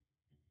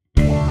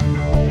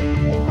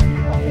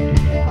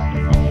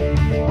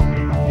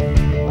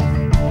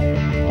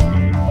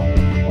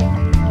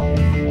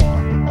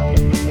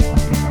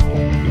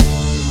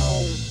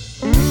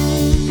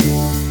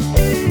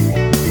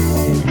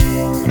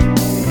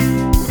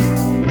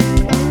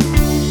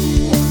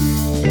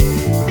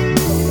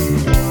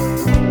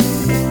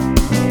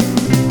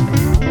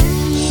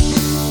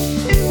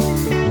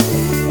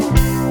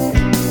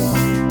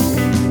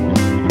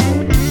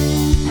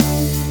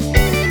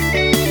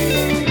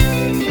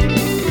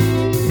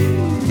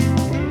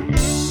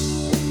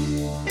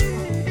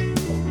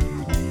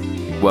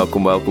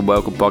Welcome,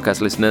 podcast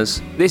listeners.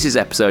 This is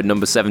episode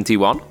number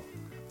 71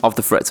 of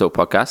the Fret Talk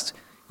podcast.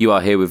 You are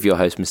here with your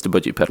host, Mr.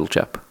 Budget Pedal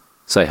Chap.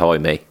 Say hi,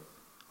 me.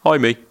 Hi,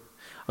 me.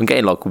 I'm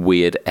getting like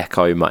weird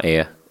echo in my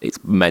ear.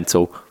 It's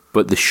mental,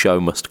 but the show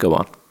must go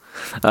on.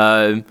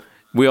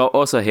 We are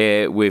also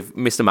here with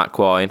Mr. Matt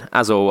Quine,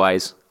 as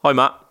always. Hi,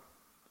 Matt.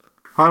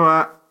 Hi,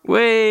 Matt.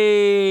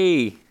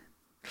 Whee!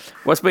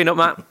 What's been up,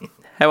 Matt?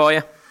 How are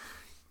you?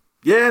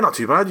 Yeah, not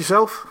too bad.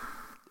 Yourself?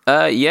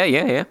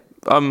 Yeah.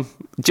 I'm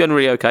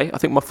generally okay. I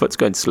think my foot's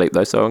going to sleep,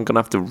 though, so I'm going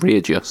to have to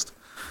readjust.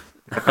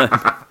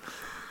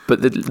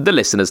 But the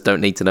listeners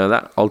don't need to know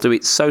that. I'll do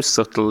it so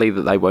subtly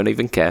that they won't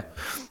even care.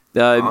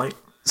 Right.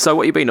 So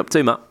what have you been up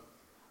to, Matt?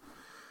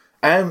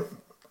 I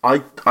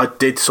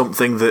did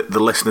something that the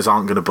listeners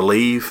aren't going to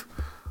believe.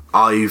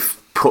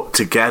 I've put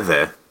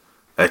together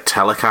a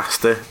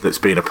Telecaster that's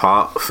been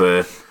apart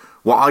for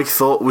what I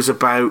thought was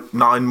about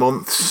 9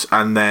 months,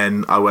 and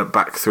then I went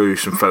back through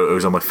some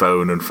photos on my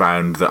phone and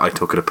found that I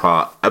took it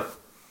apart about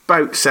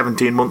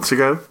 17 months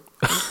ago.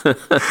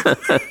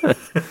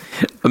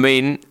 I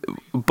mean,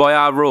 by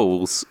our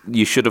rules,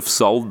 you should have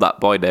sold that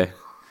by now.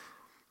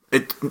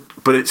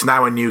 But it's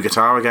now a new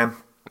guitar again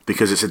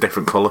because it's a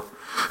different colour.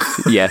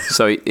 Yeah,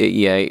 so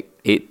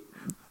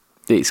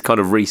it's kind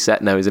of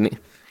reset now, isn't it?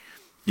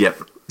 Yep.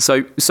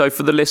 So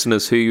for the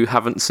listeners who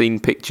haven't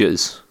seen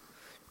pictures,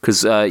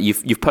 because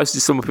you've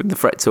posted some up in the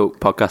Fret Talk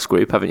podcast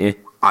group, haven't you?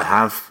 I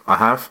have.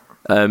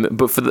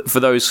 But for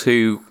those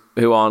who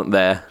aren't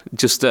there,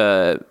 just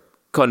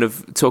kind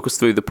of talk us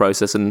through the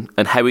process and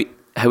how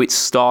it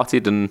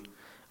started and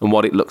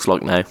what it looks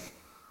like now.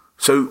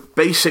 So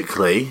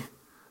basically,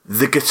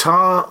 the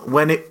guitar,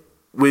 when it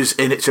was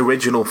in its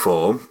original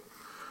form,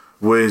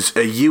 was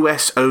a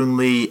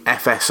US-only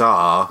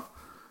FSR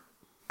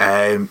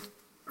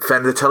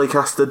Fender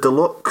Telecaster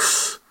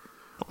Deluxe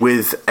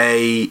with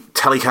a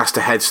Telecaster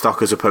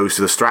headstock as opposed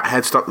to the Strat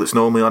headstock that's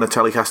normally on a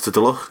Telecaster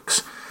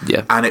Deluxe.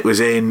 Yeah. And it was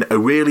in a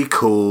really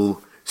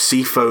cool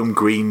seafoam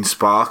green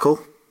sparkle.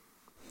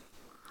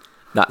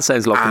 That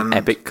sounds like an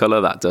epic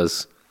colour, that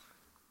does.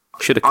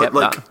 Should have kept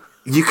that.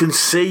 You can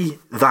see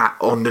that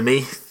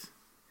underneath.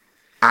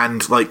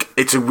 And,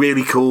 it's a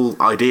really cool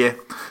idea.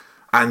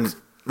 And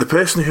the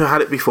person who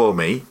had it before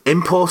me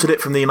imported it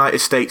from the United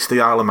States to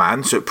the Isle of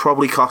Man, so it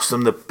probably cost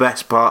them the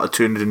best part of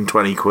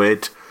 220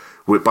 quid.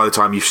 By the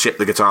time you shipped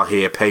the guitar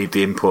here, paid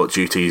the import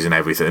duties and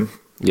everything.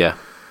 Yeah.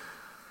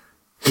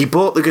 He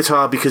bought the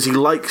guitar because he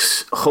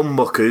likes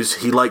humbuckers,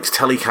 he likes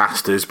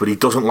Telecasters, but he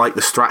doesn't like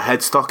the Strat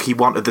headstock. He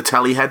wanted the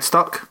Tele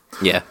headstock.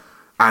 Yeah.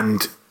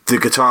 And the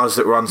guitars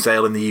that were on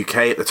sale in the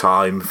UK at the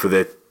time for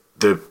the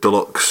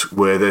Deluxe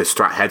were the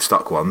Strat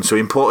headstock ones. So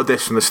he imported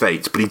this from the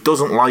States, but he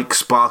doesn't like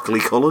sparkly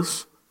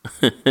colours.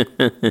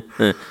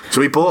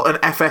 So he bought an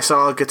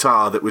FSR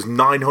guitar that was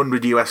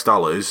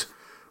 $900,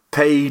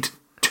 paid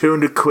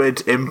 200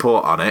 quid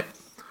import on it,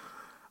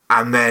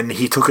 and then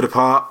he took it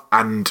apart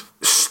and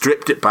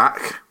stripped it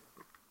back.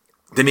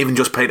 Didn't even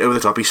just paint over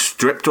the top, he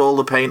stripped all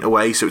the paint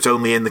away so it's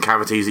only in the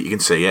cavities that you can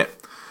see it.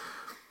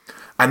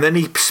 And then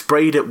he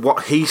sprayed it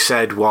what he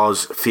said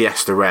was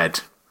Fiesta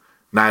Red.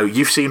 Now,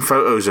 you've seen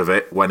photos of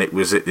it when it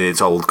was in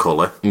its old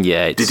colour.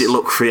 Yeah. Did it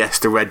look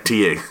Fiesta Red to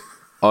you?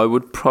 I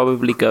would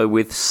probably go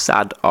with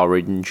sad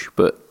orange,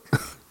 but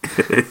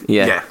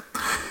yeah. Yeah.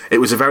 It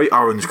was a very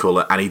orange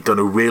colour, and he'd done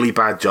a really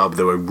bad job.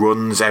 There were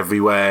runs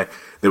everywhere.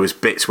 There was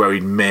bits where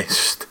he'd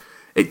missed.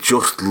 It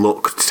just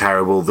looked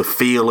terrible. The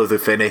feel of the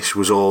finish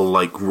was all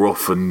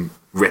rough and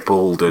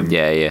rippled, and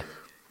yeah.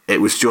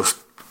 It was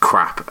just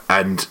crap.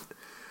 And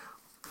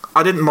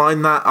I didn't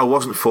mind that. I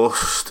wasn't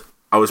fussed.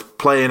 I was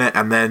playing it,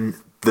 and then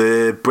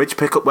the bridge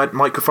pickup went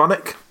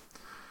microphonic.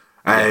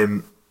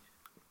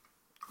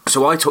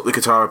 So I took the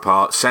guitar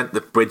apart, sent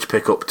the bridge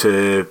pickup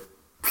to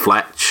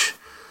Fletch,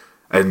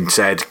 and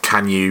said,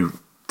 "Can you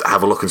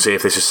have a look and see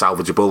if this is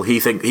salvageable?"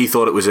 He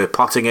thought it was a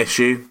potting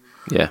issue,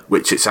 yeah,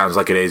 which it sounds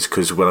like it is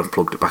because when I've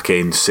plugged it back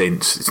in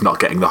since, it's not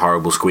getting the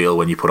horrible squeal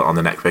when you put it on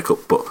the neck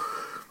pickup. But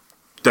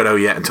don't know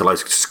yet until I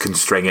can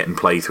string it and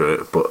play through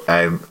it. But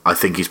I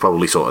think he's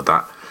probably sorted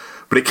that.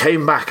 But it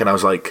came back, and I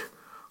was like,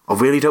 I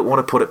really don't want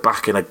to put it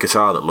back in a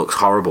guitar that looks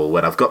horrible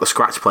when I've got the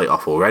scratch plate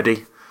off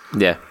already.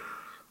 Yeah.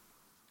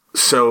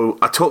 So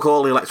I took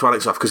all the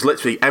electronics off because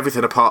literally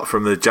everything apart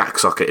from the jack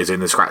socket is in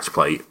the scratch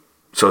plate.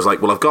 So I was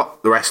like, well, I've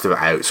got the rest of it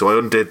out. So I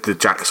undid the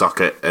jack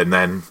socket and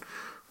then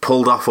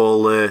pulled off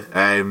all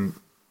the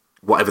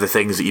whatever the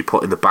things that you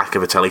put in the back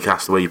of a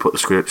Telecaster where you put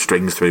the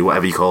strings through,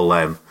 whatever you call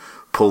them.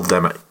 Pulled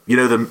them, you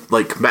know, the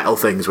metal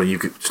things when you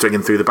string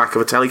them through the back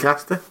of a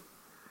Telecaster.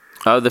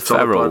 Oh, the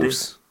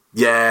ferrules.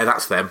 Yeah,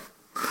 that's them.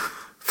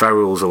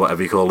 Ferrules or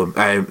whatever you call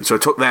them. So I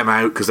took them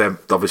out because they're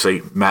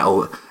obviously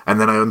metal, and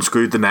then I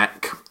unscrewed the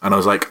neck, and I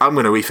was like, I'm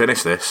going to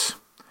refinish this.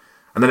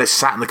 And then it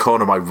sat in the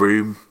corner of my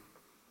room.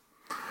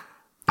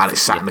 And it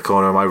sat in the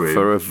corner of my room.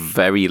 For a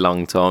very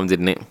long time,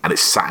 didn't it? And it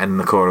sat in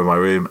the corner of my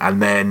room.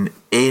 And then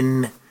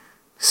in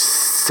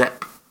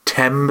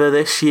September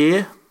this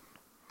year...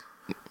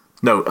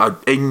 No,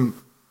 in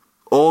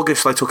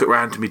August I took it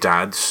round to my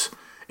dad's,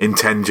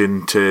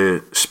 intending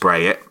to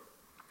spray it.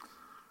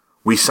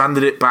 We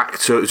sanded it back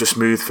so it was a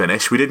smooth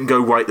finish. We didn't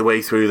go right the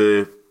way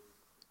through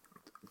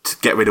to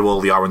get rid of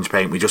all the orange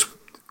paint. We just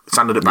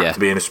sanded it back to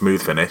being a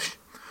smooth finish.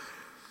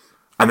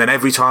 And then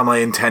every time I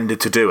intended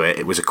to do it,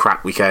 it was a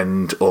crap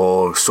weekend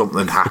or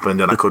something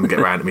happened and I couldn't get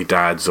around to my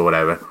dad's or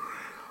whatever.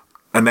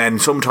 And then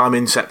sometime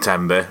in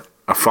September,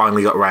 I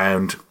finally got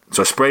round.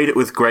 So I sprayed it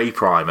with grey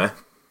primer.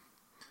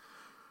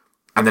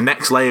 And the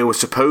next layer was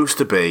supposed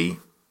to be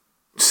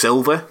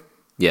silver.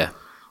 Yeah.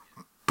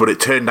 But it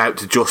turned out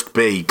to just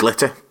be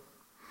glitter.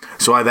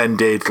 So I then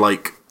did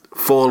like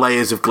 4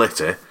 layers of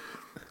glitter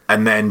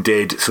and then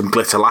did some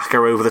glitter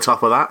lacquer over the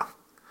top of that.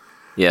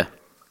 Yeah.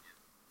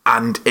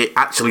 And it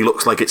actually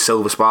looks like it's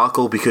silver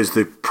sparkle because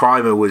the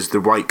primer was the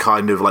right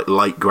kind of like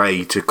light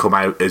grey to come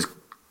out as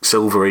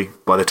silvery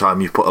by the time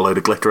you put a load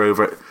of glitter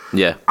over it.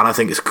 Yeah. And I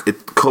think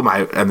it come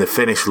out and the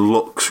finish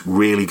looks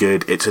really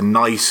good. It's a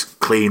nice,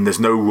 clean, there's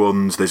no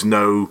runs, there's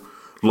no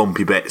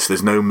lumpy bits,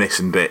 there's no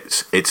missing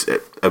bits. It's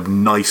a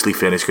nicely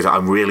finished because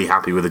I'm really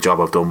happy with the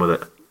job I've done with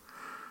it.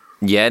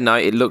 Yeah,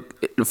 no,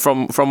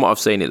 from what I've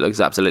seen, it looks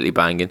absolutely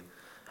banging.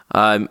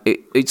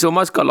 It's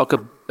almost got like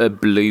a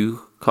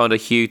blue kind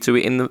of hue to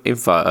it in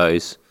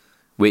photos,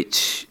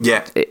 which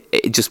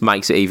it just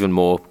makes it even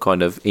more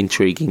kind of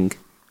intriguing.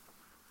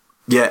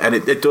 Yeah, and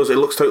it does. It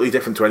looks totally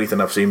different to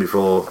anything I've seen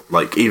before.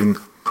 Like even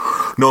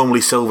normally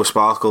silver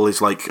sparkle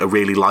is like a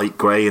really light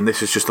grey, and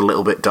this is just a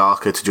little bit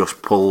darker to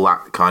just pull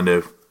that kind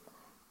of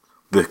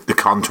the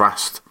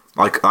contrast.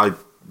 Like I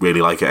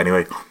really like it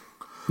anyway.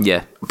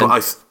 Yeah,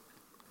 but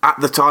at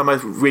the time I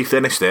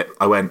refinished it,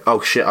 I went,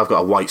 oh shit, I've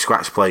got a white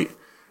scratch plate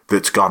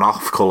that's gone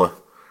off colour.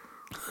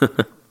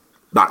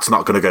 That's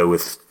not going to go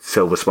with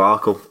silver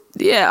sparkle.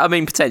 Yeah, I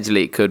mean,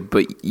 potentially it could,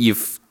 but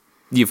you've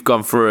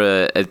gone for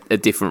a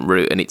different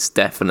route, and it's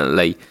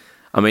definitely,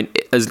 I mean,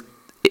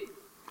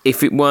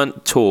 if it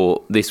weren't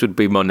taut, this would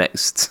be my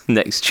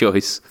next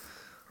choice.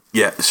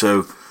 Yeah,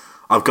 so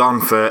I've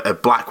gone for a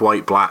black,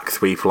 white, black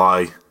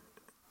 3-ply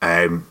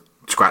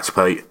scratch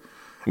plate.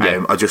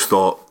 Yeah. I just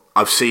thought,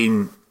 I've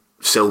seen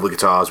silver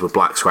guitars with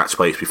black scratch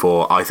plates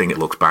before. I think it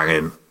looks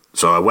banging.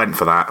 So I went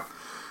for that,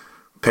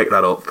 picked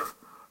that up.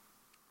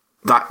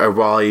 That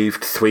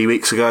arrived 3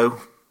 weeks ago.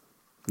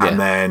 Yeah. And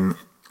then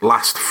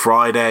last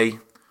Friday,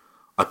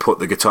 I put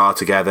the guitar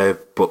together,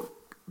 but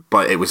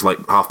it was like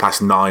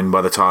 9:30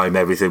 by the time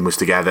everything was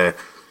together,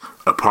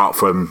 apart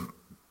from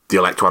the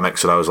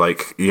electronics. And I was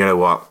like, you know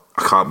what?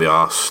 I can't be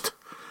arsed.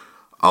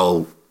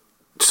 I'll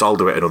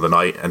solder it another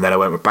night. And then I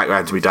went back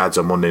round to my dad's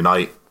on Monday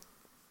night,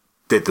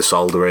 did the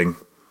soldering,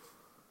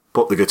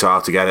 put the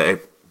guitar together.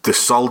 The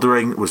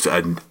soldering was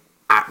an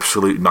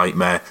absolute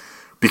nightmare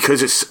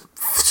because it's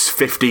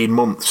 15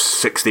 months,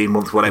 16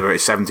 months, whatever,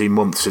 it's 17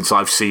 months since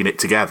I've seen it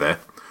together.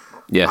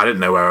 Yeah. I didn't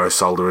know where I was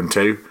soldering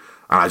to,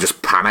 and I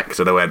just panicked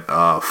and I went,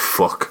 oh,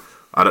 fuck,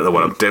 I don't know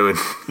what I'm doing.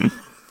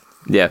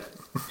 Yeah.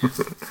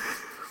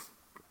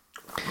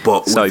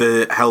 But with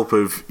the help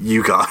of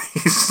you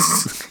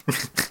guys...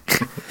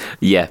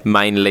 Yeah,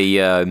 mainly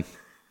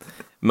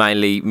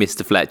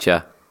Mr.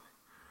 Fletcher.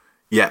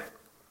 Yeah,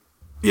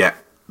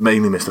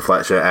 mainly Mr.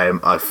 Fletcher.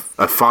 I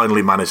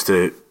finally managed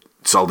to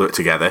solder it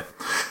together,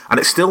 and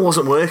it still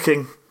wasn't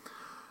working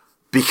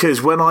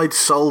because when I'd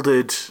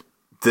soldered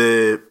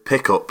the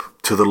pickup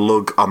to the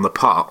lug on the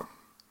pot,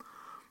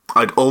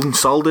 I'd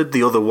unsoldered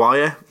the other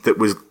wire that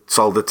was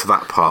soldered to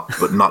that pot,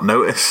 but not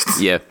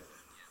noticed. Yeah.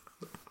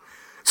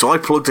 So I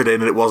plugged it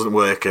in and it wasn't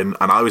working,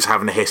 and I was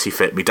having a hissy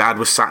fit. My dad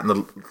was sat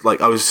in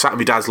I was sat in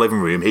my dad's living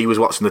room. He was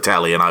watching the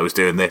telly, and I was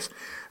doing this,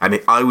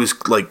 and I was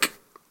like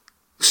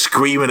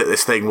screaming at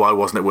this thing. Why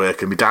wasn't it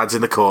working? My dad's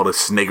in the corner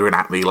sniggering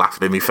at me,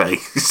 laughing in my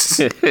face.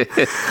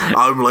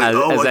 I'm like,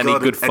 oh my God. As any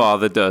good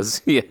father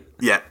does. Yeah.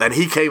 Yeah. Then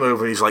he came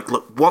over and he's like,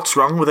 look, what's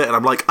wrong with it? And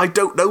I'm like, I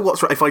don't know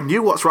what's wrong. If I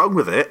knew what's wrong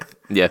with it,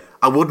 yeah,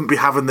 I wouldn't be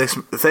having this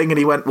thing. And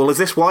he went, well, is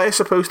this wire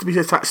supposed to be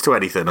attached to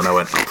anything? And I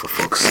went, oh, for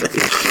fuck's sake.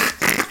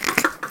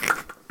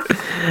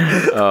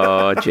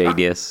 Oh,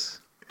 genius.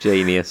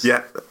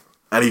 Yeah.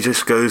 And he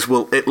just goes,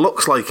 well, it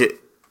looks like it,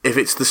 if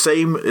it's the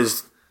same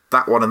as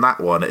that one and that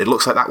one, it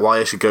looks like that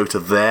wire should go to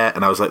there.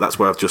 And I was like, that's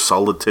where I've just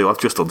soldered to. I've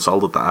just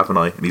unsoldered that, haven't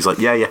I? And he's like,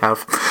 yeah, you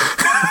have.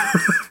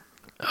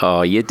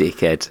 Oh, you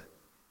dickhead.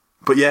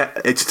 But yeah,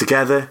 it's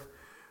together.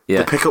 Yeah.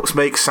 The pickups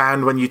make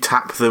sound when you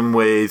tap them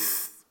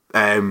with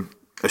a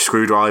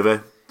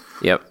screwdriver.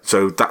 Yep.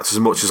 So that's as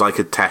much as I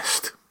could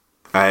test.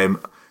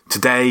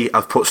 Today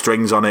I've put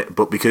strings on it,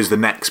 but because the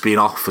neck's been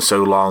off for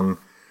so long,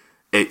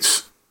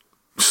 it's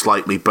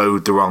slightly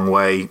bowed the wrong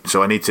way.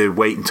 So I need to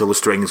wait until the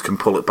strings can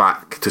pull it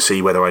back to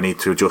see whether I need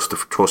to adjust the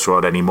truss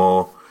rod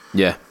anymore.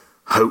 Yeah.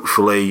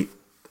 Hopefully,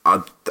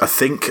 I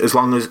think as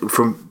long as,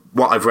 from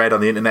what I've read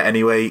on the internet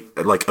anyway,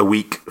 like a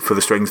week for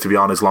the strings to be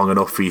on is long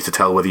enough for you to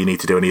tell whether you need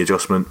to do any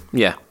adjustment.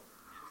 Yeah.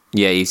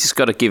 Yeah, you just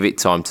got to give it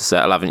time to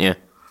settle, haven't you?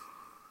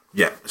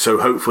 Yeah, so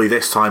hopefully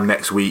this time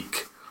next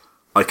week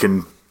I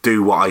can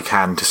do what I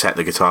can to set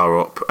the guitar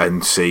up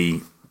and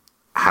see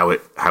how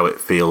it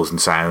feels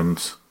and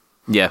sounds.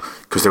 Yeah.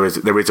 Because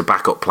there is a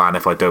backup plan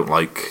if I don't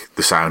like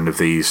the sound of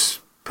these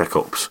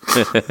pickups.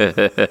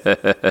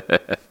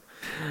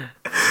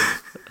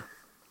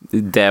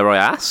 Dare I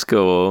ask,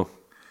 or?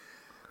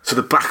 So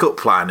the backup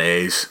plan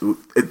is,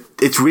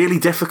 it's really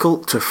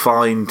difficult to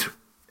find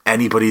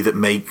anybody that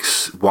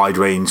makes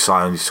wide-range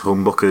size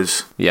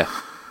humbuckers. Yeah.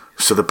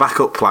 So the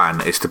backup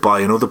plan is to buy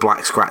another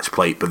black scratch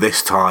plate, but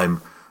this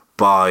time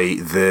buy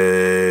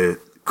the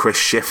Chris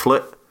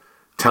Shiflett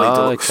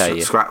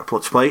Deluxe scratch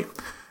plate.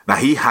 Now,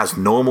 he has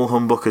normal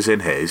humbuckers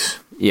in his.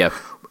 Yeah.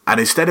 And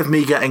instead of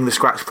me getting the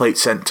scratch plate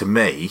sent to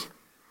me,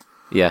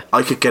 yeah,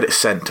 I could get it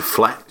sent to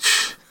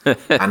Fletch,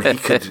 and he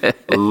could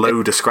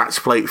load a scratch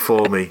plate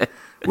for me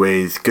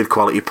with good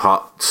quality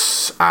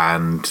pots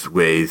and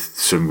with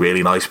some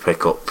really nice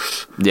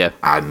pickups. Yeah.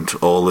 And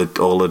all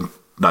the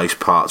nice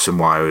parts and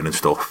wiring and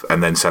stuff,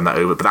 and then send that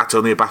over. But that's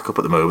only a backup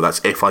at the moment.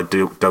 That's if I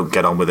don't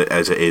get on with it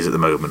as it is at the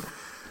moment,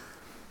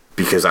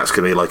 because that's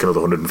going to be like another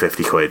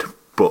 150 quid.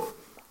 But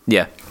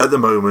yeah, at the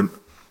moment,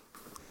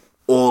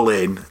 all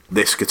in,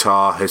 this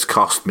guitar has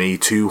cost me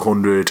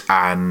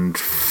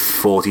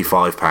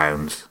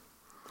 £245.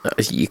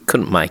 You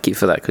couldn't make it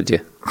for that, could you?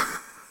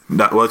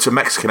 No, well, it's a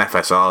Mexican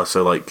FSR,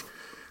 so like,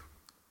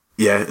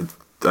 yeah,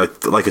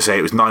 like I say,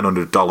 it was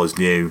 $900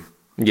 new.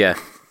 Yeah,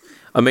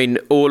 I mean,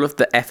 all of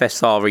the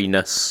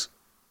FSR-iness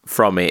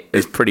from it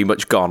is pretty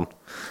much gone.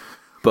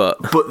 But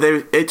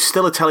it's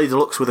still a Tele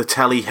Deluxe with a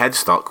Tele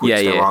headstock, which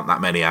there aren't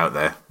that many out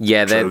there.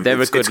 Yeah, they're a good.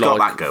 It's got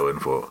that going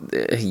for.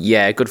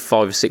 Yeah, a good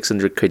 500 or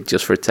 600 quid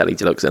just for a Tele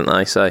Deluxe, don't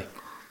they? So.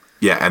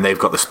 Yeah, and they've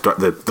got the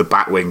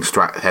Batwing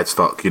Strat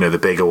headstock, the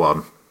bigger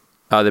one.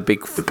 Oh, the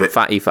big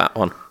fatty fat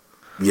one.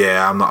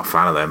 Yeah, I'm not a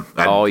fan of them.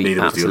 And I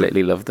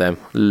absolutely love them.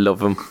 Love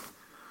them.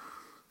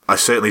 I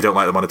certainly don't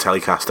like them on a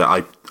Telecaster.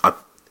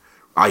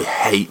 I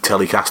hate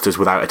Telecasters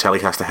without a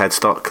Telecaster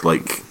headstock.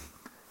 Like,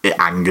 it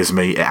angers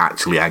me. It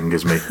actually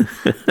angers me.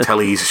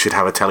 Teles should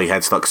have a Tele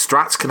headstock.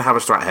 Strats can have a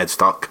Strat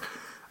headstock,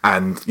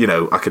 and,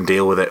 I can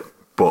deal with it.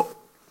 But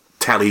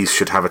Teles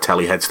should have a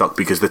Tele headstock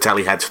because the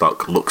Tele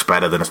headstock looks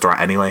better than a Strat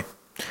anyway.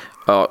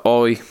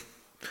 I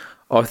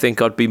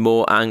think I'd be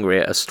more angry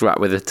at a Strat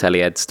with a Tele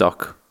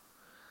headstock.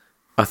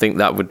 I think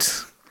that would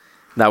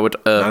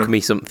irk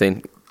me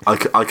something. I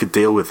could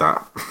deal with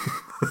that.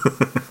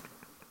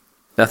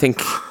 I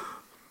think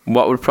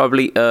what would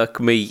probably irk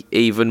me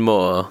even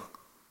more.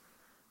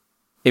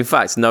 In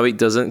fact, no, it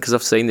doesn't, because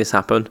I've seen this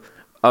happen.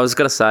 I was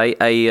gonna say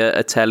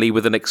a Tele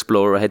with an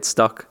Explorer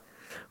headstock,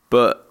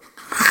 but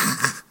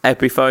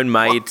Epiphone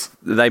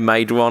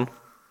made one.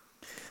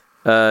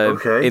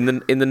 Okay. In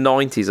the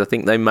 90s, I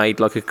think they made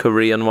like a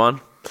Korean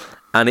one,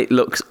 and it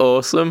looks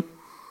awesome.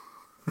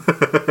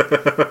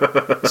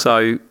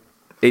 So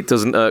it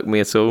doesn't irk me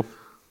at all.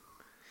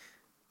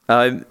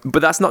 But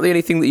that's not the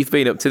only thing that you've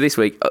been up to this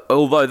week,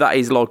 although that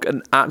is like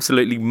an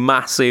absolutely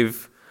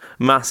massive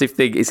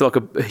thing. It's like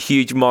a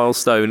huge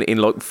milestone in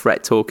like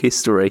Fret Talk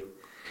history,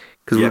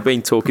 because we've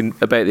been talking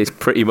about this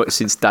pretty much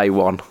since day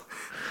one.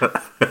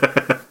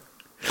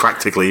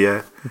 Practically,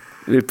 yeah.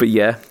 But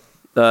yeah,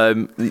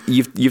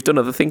 you've done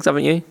other things,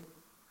 haven't you?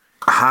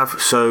 I have.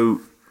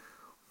 So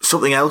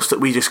something else that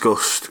we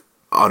discussed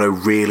on a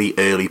really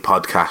early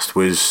podcast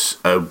was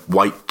a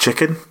White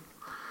Chicken,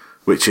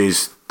 which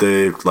is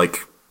the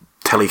like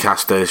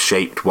Telecaster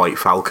shaped White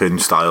Falcon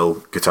style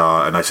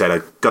guitar, and I said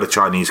I got a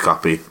Chinese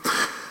copy,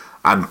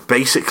 and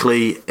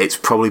basically it's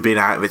probably been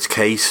out of its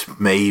case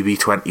maybe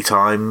 20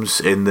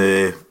 times in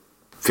the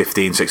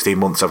 15-16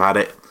 months I've had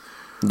it.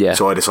 Yeah.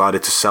 So I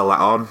decided to sell that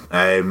on.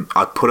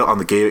 I put it on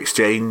the Gear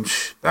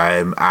Exchange,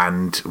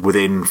 and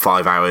within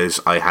 5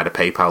 hours I had a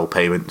PayPal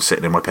payment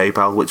sitting in my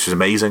PayPal, which was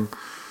amazing.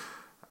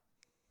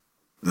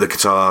 The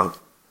guitar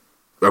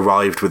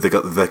arrived with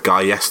the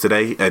guy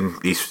yesterday, and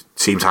he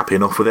seems happy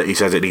enough with it. He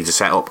says it needs a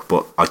setup,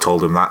 but I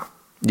told him that.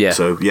 Yeah.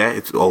 So yeah,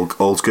 it's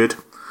all's good.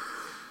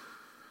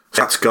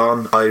 So that's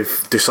gone.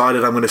 I've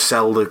decided I'm going to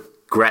sell the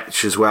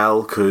Gretsch as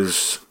well,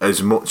 because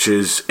as much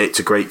as it's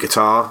a great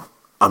guitar,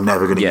 I'm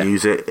never going to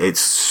use it.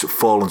 It's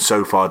fallen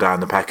so far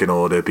down the pecking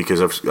order because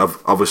I've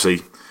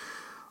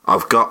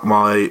got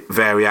my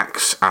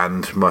Variax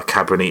and my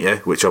Cabronita,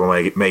 which are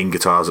my main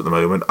guitars at the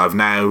moment. I've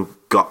now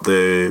got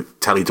the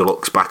Tele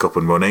Deluxe back up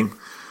and running.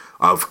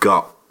 I've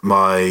got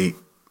my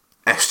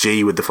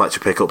SG with the Fletcher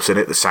pickups in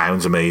it that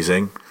sounds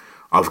amazing.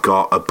 I've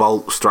got a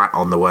Bolt Strat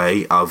on the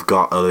way. I've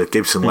got a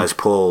Gibson Les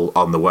Paul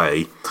on the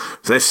way.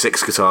 So there's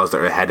 6 guitars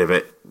that are ahead of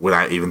it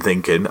without even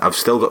thinking. I've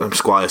still got the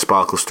Squier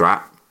Sparkle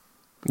Strat.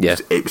 Yeah.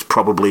 It was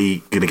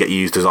probably going to get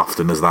used as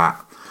often as that.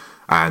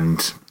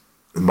 And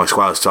my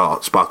Squier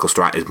Sparkle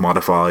Strat is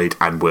modified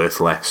and worth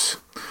less.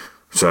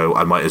 So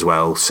I might as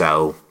well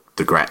sell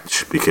the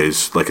Gretsch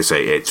because, like I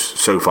say, it's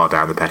so far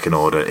down the pecking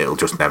order, it'll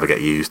just never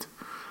get used.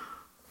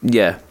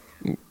 Yeah.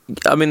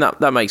 I mean,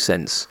 that makes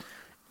sense.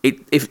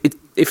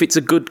 If it's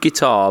a good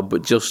guitar,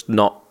 but just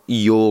not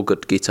your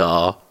good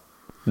guitar,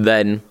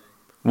 then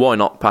why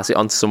not pass it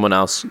on to someone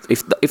else?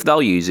 If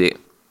they'll use it,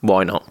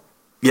 why not?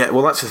 Yeah,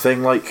 well, that's the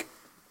thing. Like,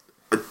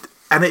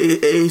 and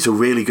it is a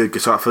really good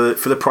guitar for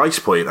the price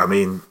point. I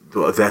mean,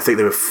 I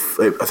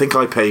think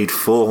I paid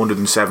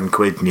 407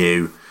 quid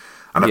new,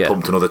 and I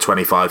pumped another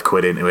 25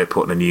 quid into it,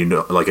 putting a new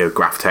nut, like a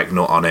Graphtec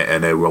nut on it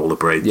and a roller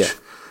bridge. Yeah.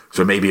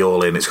 So maybe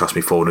all in, it's cost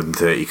me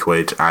 430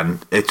 quid,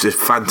 and it's a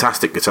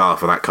fantastic guitar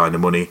for that kind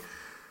of money.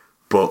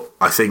 But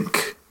I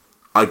think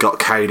I got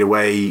carried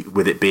away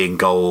with it being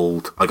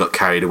gold. I got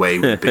carried away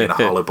with it being a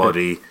hollow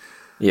body.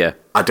 Yeah.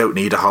 I don't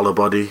need a hollow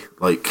body.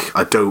 Like,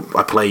 I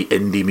play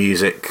indie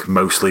music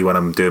mostly when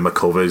I'm doing my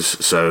covers,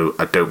 so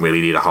I don't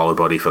really need a hollow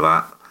body for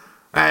that.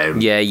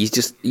 Yeah, you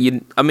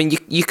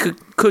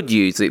could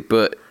use it,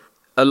 but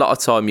a lot of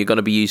time you're going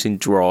to be using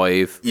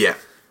drive. Yeah.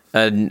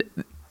 And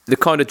the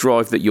kind of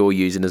drive that you're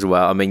using as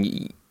well. I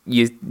mean,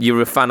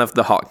 you're a fan of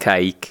the hot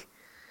cake.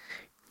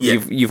 Yeah.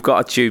 You've got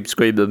a Tube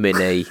Screamer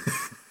Mini.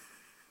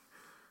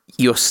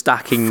 You're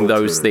stacking Full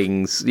those turret.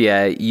 things.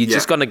 Yeah, you're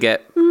just going to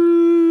get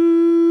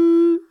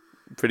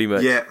pretty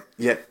much.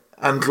 Yeah.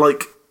 And,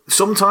 like,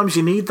 sometimes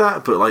you need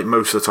that, but, like,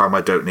 most of the time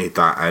I don't need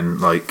that. And,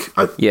 like,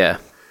 Yeah.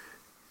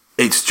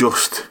 it's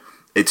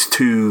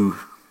too...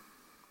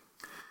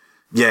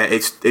 Yeah,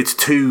 it's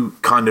too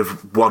kind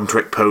of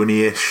one-trick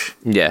pony-ish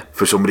Yeah.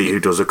 for somebody who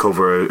does a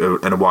cover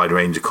and a wide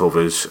range of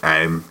covers.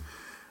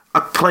 I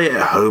play it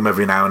at home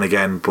every now and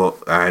again,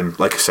 but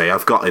like I say,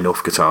 I've got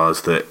enough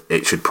guitars that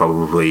it should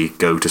probably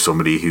go to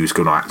somebody who's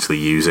going to actually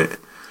use it.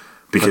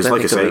 Because,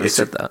 like I say,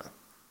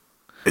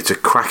 it's a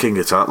cracking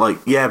guitar. Like,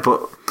 yeah,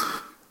 but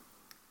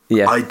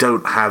Yeah. I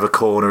don't have a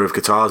corner of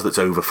guitars that's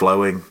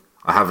overflowing.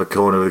 I have a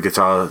corner of the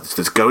guitar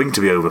that's going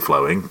to be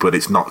overflowing, but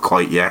it's not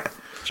quite yet.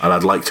 And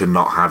I'd like to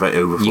not have it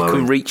overflowing. You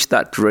can reach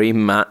that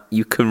dream, Matt.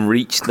 You can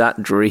reach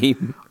that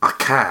dream. I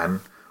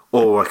can,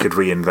 or I could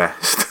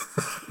reinvest.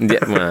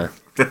 Yeah,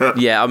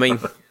 yeah. I mean,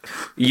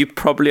 you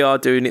probably are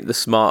doing it the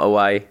smarter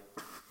way.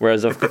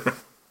 Whereas I've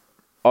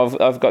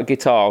got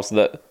guitars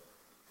that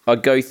I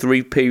go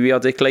through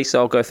periodically. So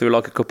I'll go through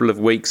like a couple of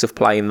weeks of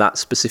playing that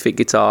specific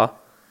guitar,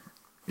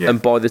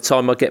 and by the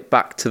time I get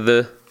back to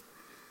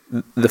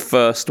the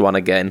first one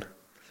again,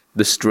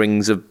 the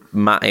strings are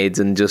matted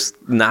and just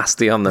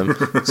nasty on them.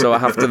 So I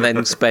have to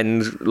then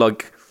spend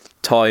like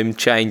time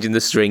changing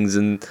the strings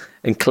and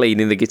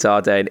cleaning the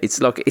guitar down. It's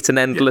an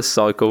endless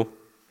cycle.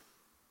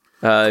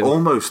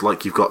 Almost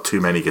like you've got too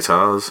many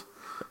guitars.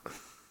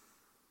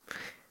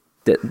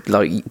 That,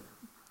 like,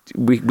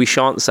 we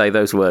shan't say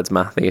those words,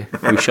 Matthew.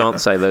 We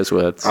shan't say those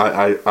words.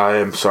 I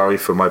am sorry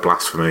for my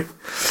blasphemy.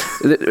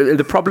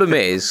 The problem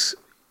is,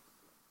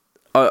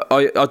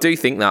 I do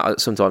think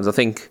that sometimes. I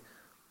think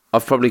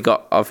I've probably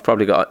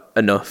got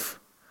enough,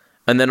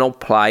 and then I'll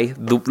play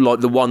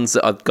the ones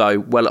that I'd go,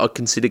 well, I'd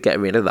consider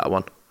getting rid of that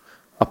one.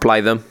 I'll play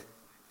them,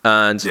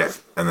 and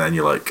and then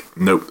you're like,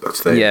 nope,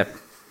 that's there. Yeah.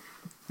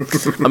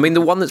 I mean,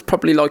 the one that's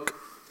probably like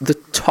the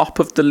top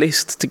of the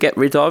list to get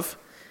rid of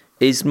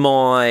is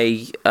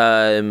my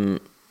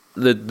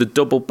the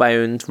double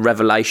bound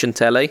Revelation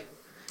telly.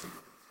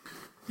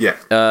 Yeah.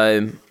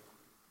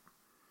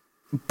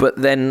 But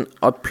then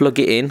I plug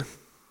it in,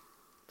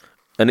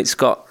 and it's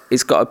got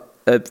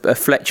a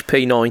Fletch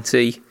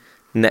P90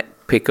 neck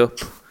pickup,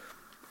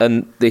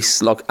 and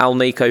this like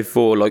Alnico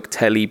 4 like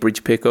telly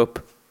bridge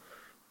pickup,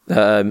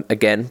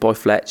 again by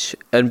Fletch,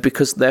 and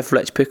because they're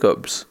Fletch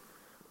pickups,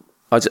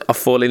 I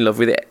fall in love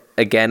with it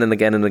again and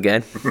again and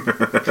again.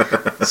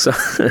 So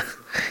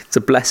it's a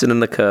blessing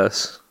and a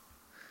curse.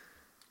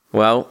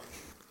 Well,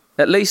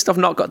 at least I've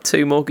not got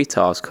 2 more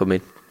guitars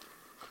coming.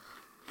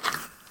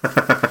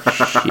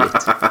 Shit.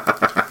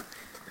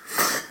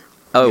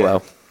 Oh yeah.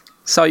 Well.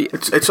 So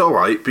it's all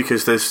right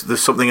because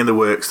there's something in the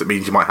works that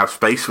means you might have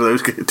space for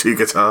those 2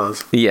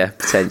 guitars. Yeah,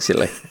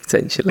 potentially.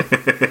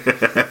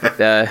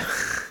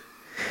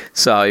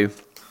 So,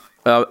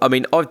 I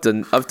mean, I've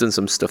done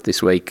some stuff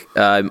this week.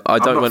 I'm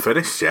not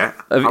finished yet.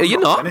 Are you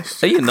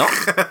not? Are you not?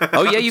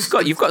 Oh yeah, you've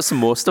got some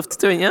more stuff to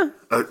do, ain't you?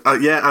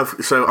 Yeah.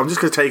 So I'm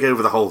just going to take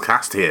over the whole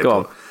cast here.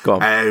 Go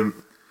on.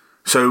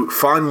 So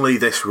finally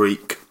this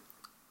week,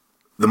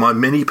 my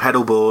mini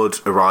pedal board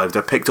arrived.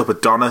 I picked up a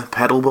Donna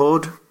pedal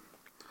board.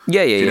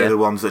 Yeah. You know, the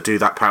ones that do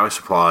that power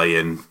supply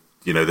and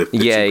the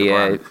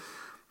yeah.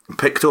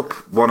 Picked up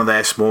one of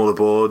their smaller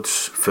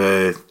boards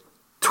for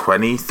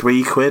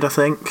 23 quid, I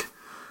think.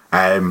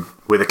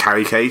 With a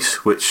carry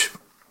case, which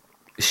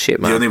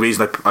shit, man. The only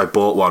reason I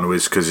bought one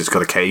was because it's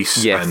got a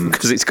case. Yeah,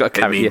 because it's got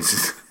a carry. It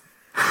means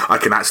I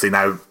can actually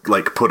now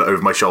like put it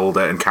over my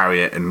shoulder and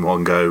carry it in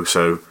one go.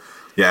 So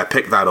yeah, I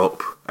picked that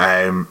up.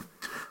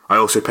 I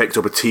also picked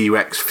up a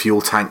T-Rex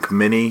fuel tank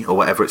mini or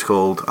whatever it's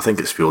called. I think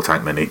it's fuel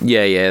tank mini.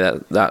 Yeah.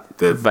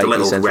 The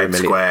little red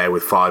square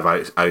with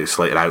 5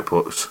 isolated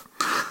outputs.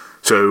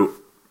 So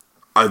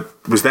I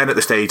was then at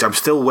the stage. I'm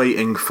still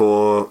waiting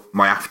for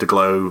my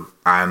Afterglow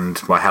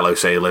and my Hello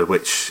Sailor,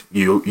 which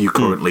you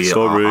currently are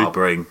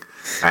harbouring.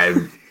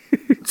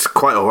 It's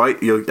quite all right.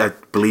 I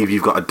believe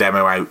you've got a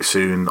demo out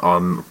soon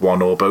on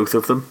one or both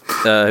of them.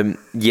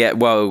 Yeah,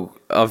 well,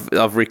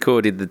 I've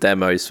recorded the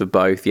demos for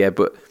both. Yeah,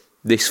 but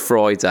this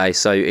Friday,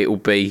 so it'll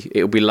be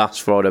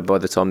last Friday by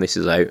the time this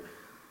is out,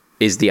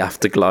 is the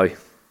Afterglow.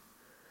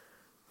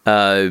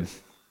 And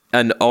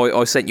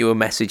I sent you a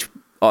message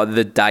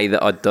the day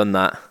that I'd done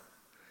that.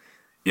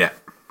 Yeah.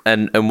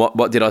 And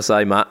what did I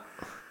say, Matt?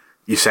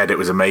 you said it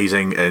was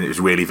amazing and it was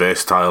really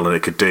versatile and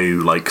it could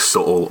do like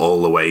subtle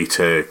all the way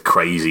to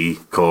crazy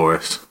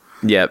chorus.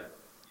 Yeah,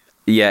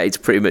 it's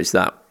pretty much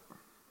that.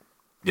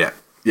 Yeah.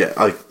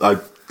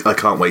 I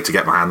can't wait to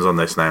get my hands on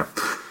this now.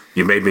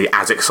 You made me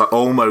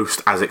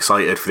almost as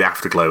excited for the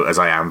Afterglow as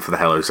I am for the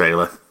Hello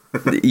Sailor.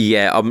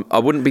 Yeah, I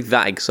wouldn't be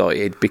that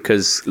excited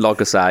because,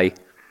 like I say,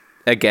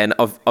 again,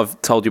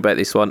 I've told you about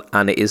this one,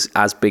 and it is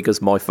as big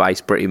as my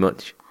face, pretty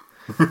much.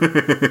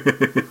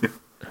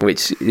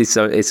 Which it's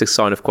a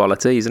sign of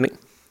quality, isn't it?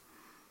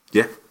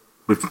 Yeah,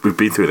 we've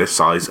been through this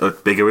size.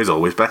 Bigger is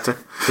always better.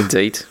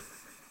 Indeed.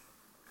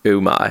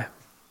 Oh my.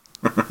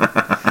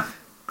 But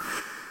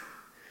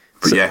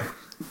yeah.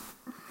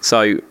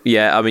 So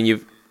yeah, I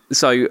mean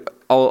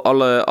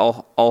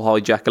I'll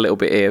hijack a little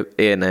bit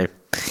here now.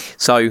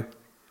 So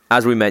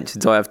as we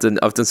mentioned, I've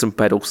done some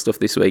pedal stuff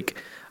this week.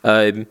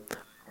 I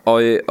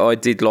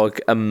did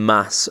like a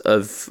mass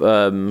of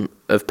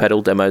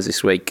pedal demos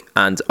this week,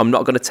 and I'm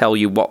not going to tell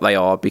you what they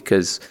are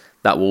because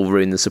that will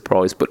ruin the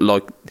surprise. But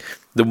like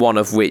the one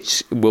of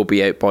which will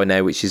be out by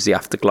now, which is the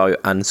Afterglow,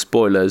 and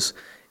spoilers,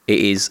 it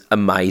is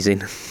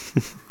amazing.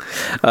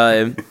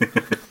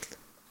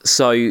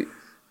 So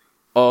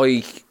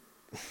I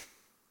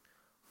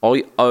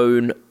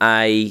own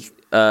a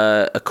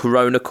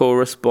Corona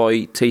Chorus by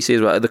TC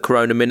as well, the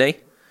Corona Mini,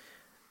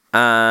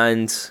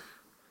 and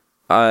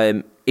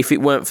if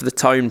it weren't for the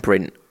tone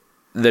print,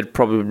 they'd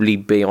probably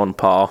be on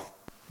par.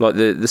 Like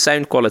the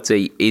sound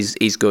quality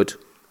is good.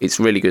 It's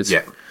really good.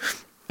 Yeah.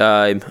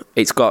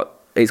 It's got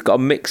a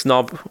mix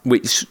knob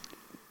which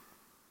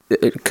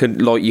it can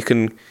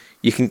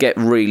you can get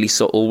really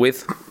subtle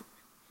with.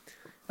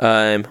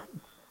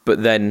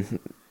 But then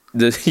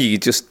you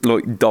just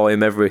like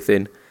dime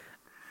everything,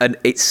 and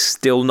it's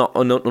still not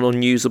an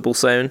unusable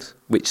sound,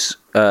 which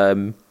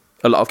a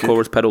lot of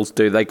chorus pedals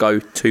do. They go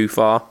too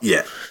far.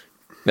 Yeah.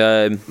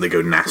 They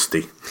go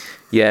nasty.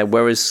 Yeah,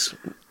 whereas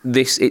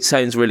this, it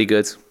sounds really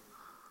good.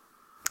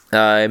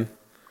 My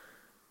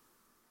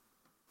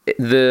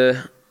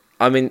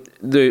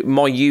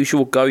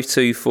usual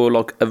go-to for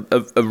like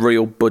a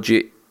real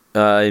budget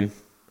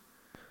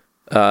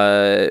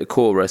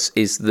chorus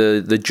is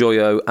the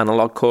Joyo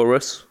analog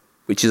chorus,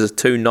 which is a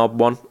 2-knob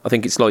one. I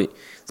think it's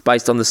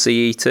based on the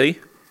CET.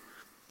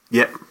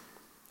 Yep.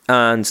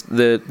 And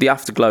the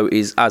Afterglow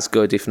is as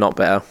good, if not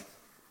better,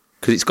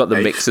 because it's got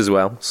the mix as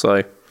well.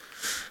 So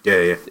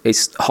yeah,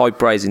 it's high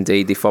praise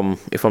indeed. If I'm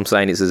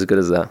saying it's as good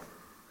as that.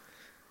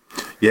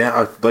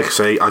 Yeah, like I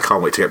say, I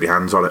can't wait to get my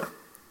hands on it.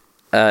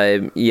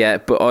 Yeah,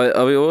 but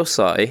I will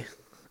say,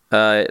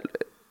 I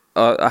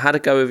had a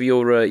go of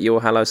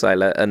your Hello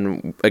Sailor,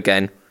 and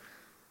again,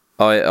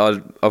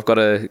 I've got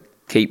to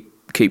keep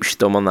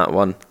stum on that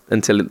one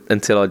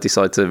until I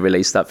decide to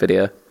release that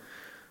video.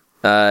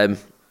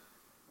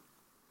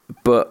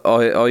 But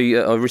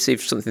I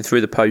received something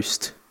through the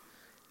post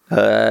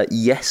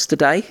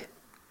yesterday.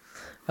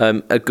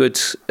 A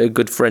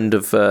good friend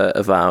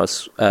of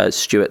ours,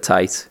 Stuart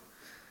Tate.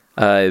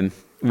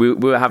 We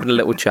were having a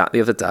little chat the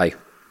other day,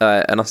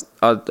 and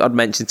I'd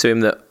mentioned to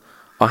him that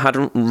I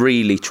hadn't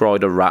really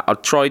tried a Rat. I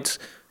tried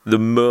the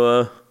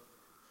Moore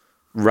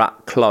Rat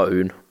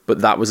clone,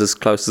 but that was as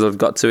close as I've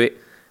got to it,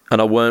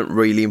 and I weren't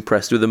really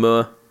impressed with the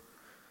Moore.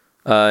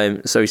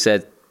 So he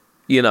said,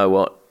 "You know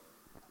what?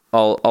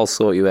 I'll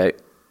sort you out."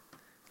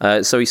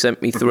 So he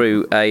sent me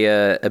through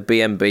a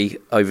BMB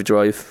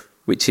Overdrive,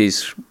 which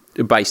is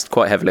based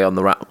quite heavily on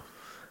the Rat.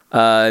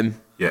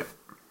 Yeah,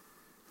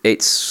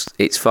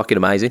 it's fucking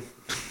amazing.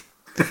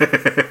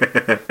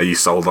 Are you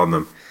sold on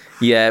them?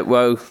 Yeah,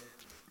 well,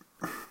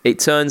 it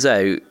turns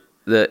out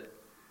that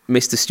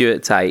Mr.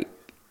 Stuart Tate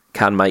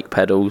can make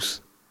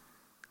pedals.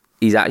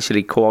 He's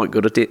actually quite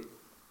good at it.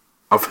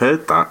 I've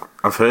heard that.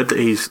 I've heard that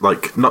he's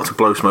like, not to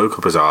blow smoke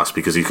up his arse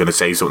because he's going to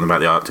say something about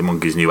the Arctic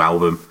Monkeys' new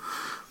album,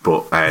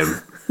 but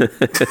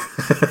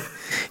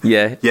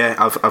yeah,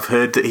 I've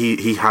heard that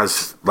he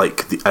has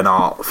like an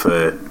art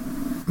for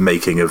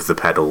making of the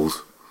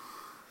pedals.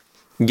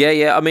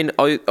 Yeah. I mean,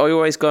 I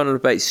always go on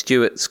about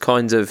Stuart's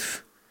kind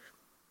of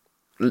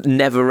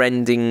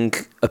never-ending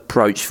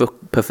approach for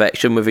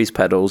perfection with his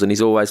pedals, and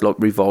he's always like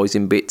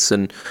revising bits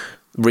and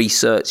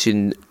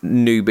researching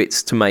new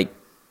bits to make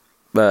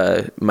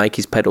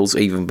his pedals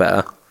even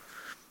better.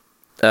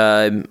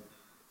 And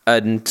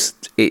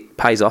it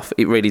pays off.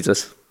 It really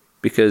does,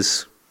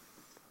 because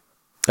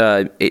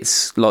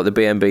it's like the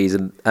BMB is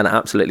an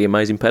absolutely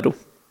amazing pedal.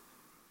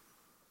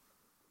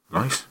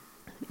 Nice.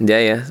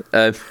 Yeah.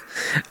 I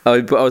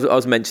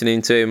was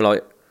mentioning to him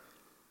like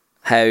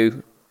how,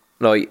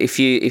 like, if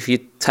you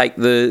take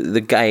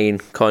the gain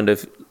kind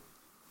of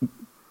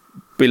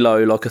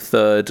below like a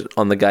third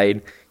on the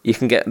gain, you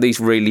can get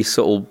these really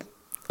subtle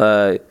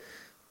kind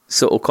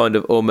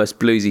of almost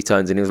bluesy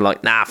tones. And he was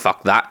like, "Nah,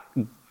 fuck that,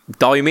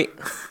 dime it,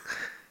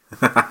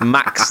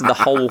 max the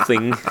whole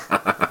thing."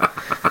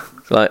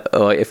 Like,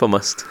 all right, if I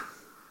must.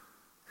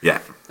 Yeah.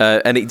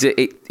 And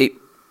it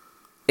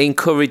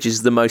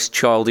encourages the most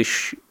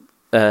childish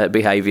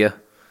behaviour,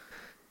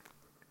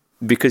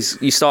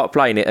 because you start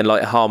playing it and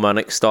like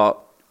harmonics start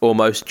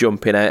almost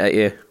jumping out at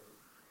you,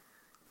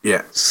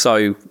 Yeah.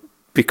 So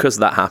because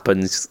that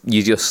happens,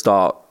 you just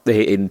start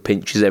hitting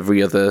pinches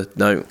every other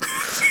note.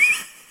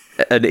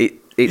 And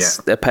it's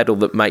a pedal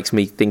that makes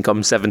me think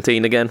I'm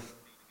 17 again.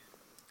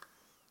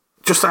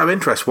 Just out of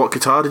interest, what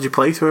guitar did you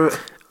play through it?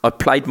 I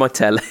played my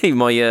telly,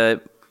 my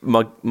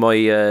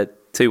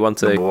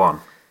 212. Number one.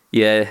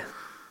 Yeah.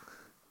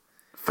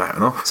 Fair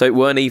enough. So it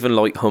weren't even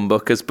like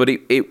humbuckers, but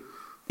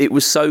it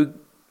was so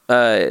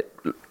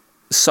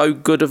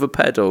good of a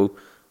pedal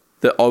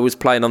that I was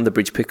playing on the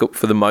bridge pickup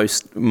for the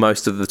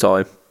most of the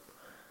time.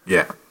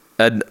 Yeah.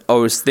 And I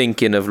was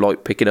thinking of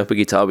like picking up a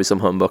guitar with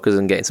some humbuckers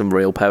and getting some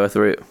real power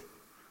through it.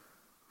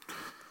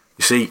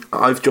 You see,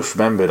 I've just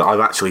remembered I've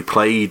actually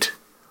played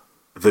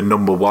the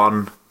number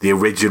one, the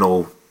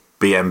original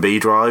BMB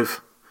drive.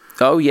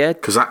 Oh, yeah.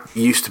 Because that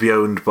used to be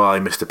owned by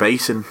Mr.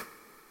 Basin.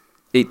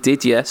 It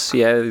did, yes,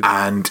 yeah.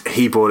 And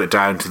he brought it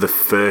down to the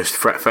first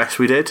Fret Fest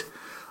we did.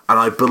 And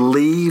I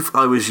believe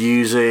I was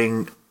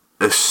using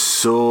a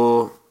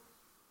Saw...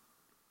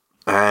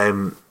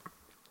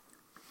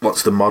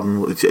 what's the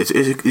modern...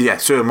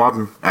 Saw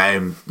modern.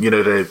 You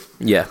know, the...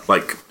 Yeah.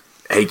 Like,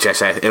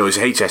 HSS... It was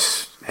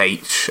HSH...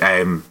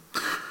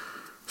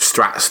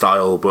 Strat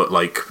style, but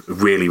like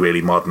really,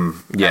 really modern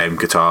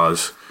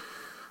guitars.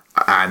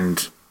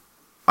 And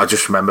I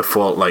just remember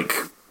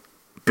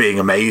being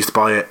amazed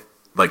by it.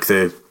 Like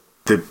the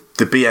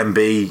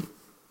BMB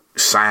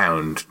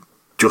sound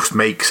just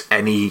makes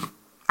any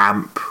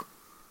amp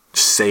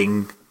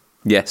sing.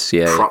 Yes,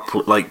 yeah.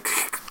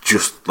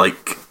 Just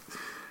like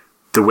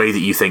the way that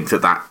you think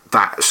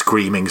that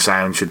screaming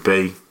sound should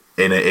be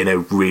in a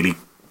really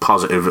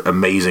positive,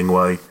 amazing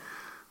way.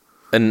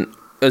 And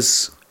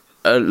as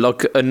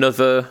like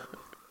another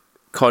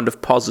kind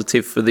of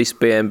positive for this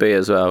BMB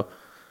as well,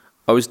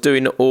 I was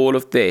doing all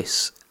of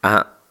this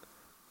at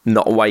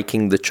not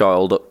waking the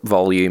child up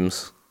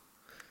volumes.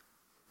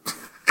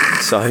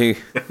 So you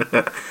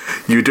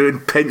were doing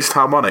pinched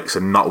harmonics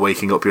and not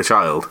waking up your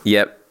child.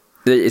 Yep.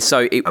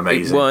 So it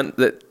weren't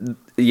that.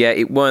 Yeah,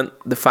 it weren't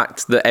the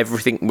fact that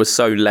everything was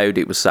so loud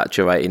it was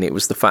saturating. It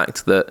was the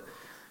fact that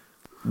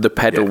the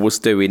pedal was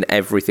doing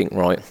everything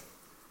right.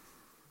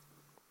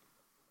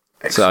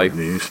 Excellent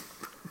news.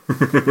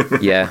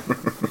 Yeah,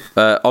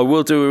 I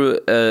will do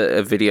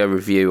a video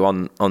review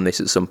on this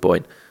at some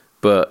point,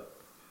 but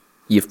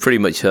you've pretty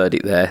much heard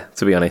it there,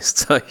 to be honest.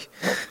 So,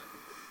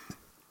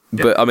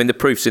 but I mean, the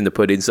proof's in the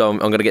pudding, so I'm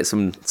going to get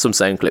some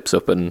sound clips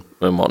up and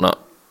whatnot,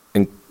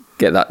 and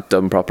get that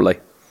done properly.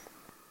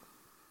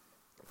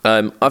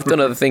 I've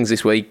done other things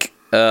this week,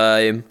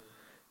 but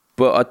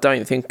I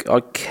don't think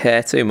I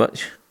care too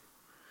much.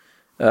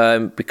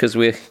 Because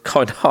we're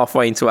kind of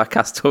halfway into our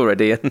cast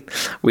already, and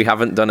we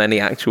haven't done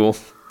any actual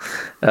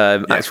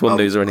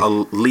news or anything.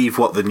 I'll leave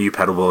what the new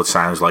pedal board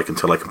sounds like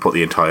until I can put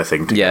the entire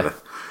thing together.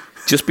 Yeah.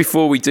 Just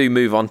before we do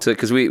move on to,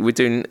 because we're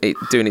doing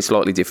it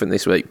slightly different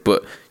this week,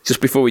 but just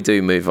before we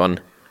do move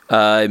on,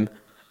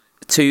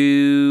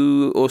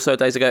 2 or so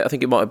days ago, I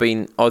think it might have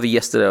been either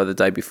yesterday or the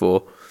day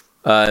before,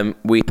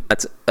 we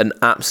had an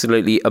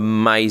absolutely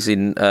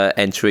amazing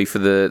entry for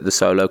the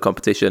solo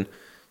competition.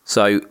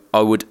 So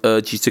I would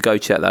urge you to go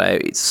check that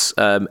out. It's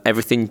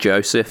Everything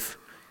Joseph.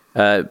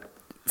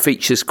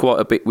 Features quite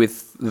a bit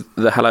with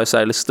the Hello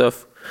Sailor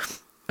stuff,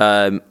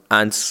 and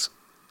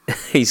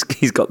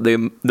he's got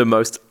the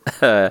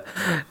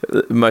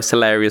most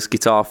hilarious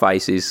guitar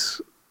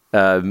faces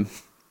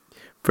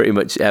pretty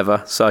much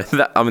ever. So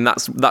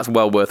that's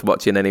well worth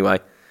watching anyway.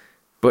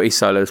 But his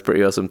solo's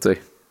pretty awesome too.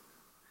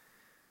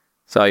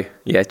 So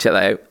yeah, check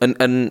that out.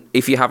 And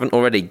if you haven't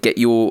already, get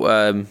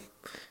your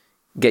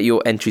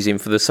entries in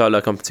for the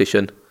solo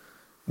competition.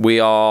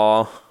 We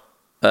are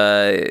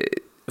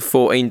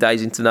 14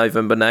 days into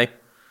November now.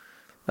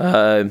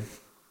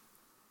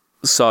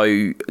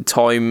 So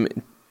time,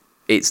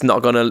 it's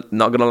not gonna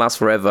last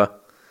forever,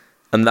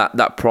 and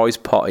that prize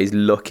pot is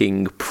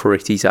looking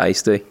pretty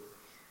tasty.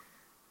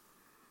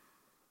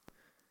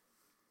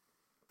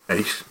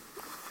 Nice.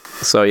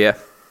 So yeah,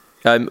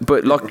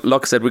 but like I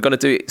said, we're gonna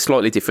do it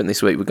slightly different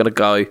this week. We're gonna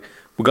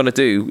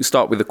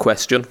start with a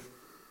question.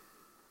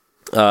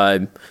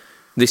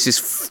 This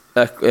is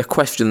a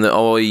question that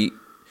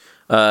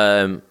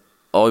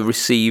I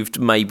received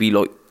maybe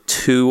like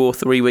 2 or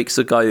 3 weeks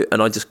ago,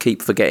 and I just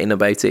keep forgetting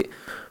about it.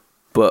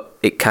 But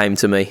it came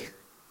to me,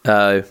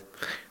 so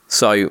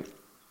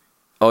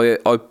I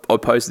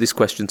posed this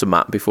question to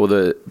Matt before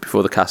the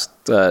cast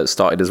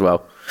started as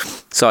well.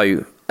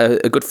 So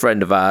a good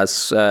friend of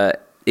ours,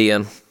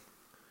 Ian,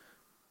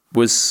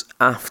 was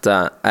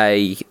after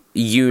a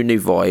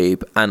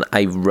Univibe and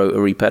a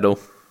rotary pedal.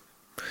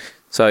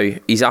 So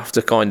he's after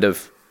kind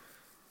of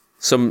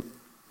some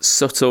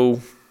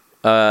subtle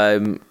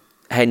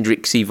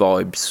Hendrixy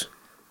vibes,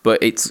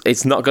 but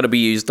it's not going to be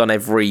used on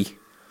every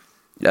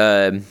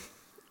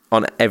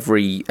one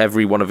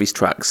of his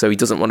tracks. So he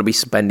doesn't want to be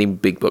spending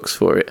big bucks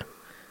for it.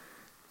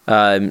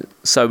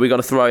 So we're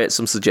going to throw out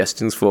some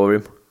suggestions for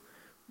him,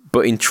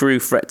 but in true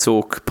Fret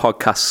Talk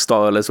podcast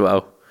style as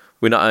well.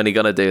 We're not only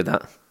going to do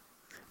that,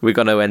 we're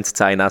going to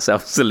entertain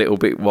ourselves a little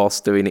bit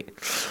whilst doing it.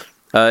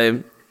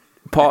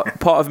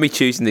 part of me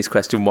choosing this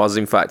question was,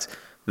 in fact,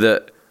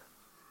 that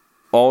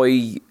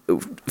I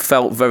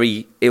felt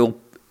very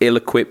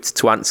ill-equipped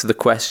to answer the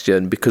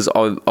question because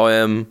I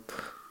am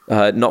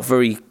not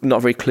very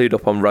clued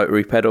up on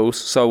rotary pedals.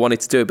 So I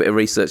wanted to do a bit of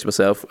research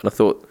myself, and I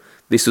thought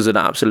this was an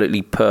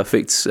absolutely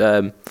perfect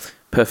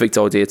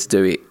idea to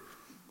do it.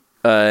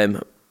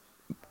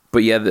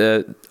 But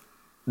yeah,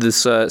 there's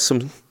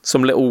some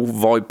little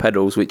vibe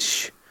pedals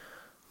which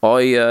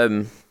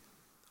I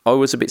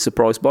was a bit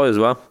surprised by as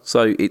well.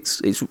 So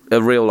it's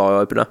a real eye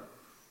opener.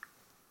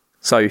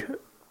 So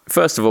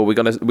first of all, we're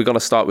gonna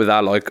start with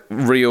our like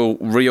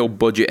real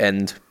budget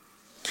end.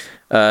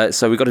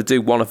 So we've got to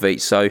do one of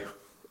each. So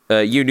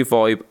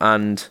Univibe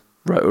and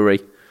rotary.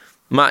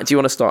 Matt, do you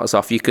want to start us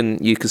off? You can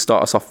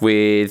start us off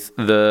with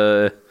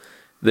the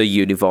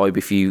Univibe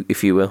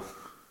if you will.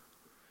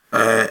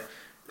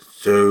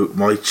 So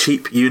my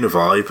cheap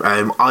Univibe,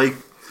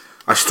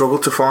 I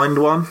struggled to find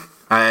one.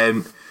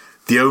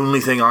 The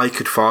only thing I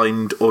could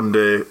find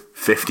under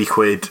 50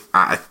 quid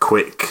at a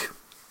quick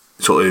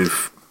sort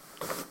of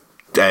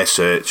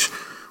search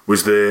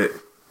was the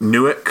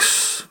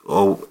Nuix,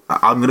 or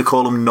I'm going to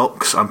call them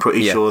Nux. I'm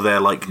pretty sure they're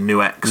like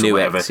Nuix or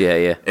whatever.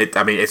 Yeah.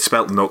 It's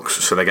spelt Nux,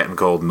 so they're getting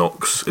called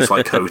Nux. It's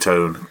like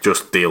Cotone,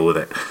 just deal with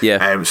it.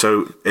 Yeah.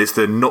 So it's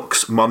the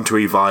Nux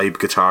Monterey Vibe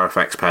guitar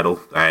effects pedal.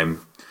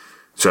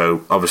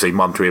 So obviously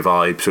Monterey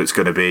Vibe, so it's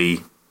going to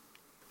be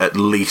at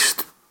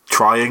least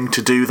trying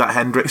to do that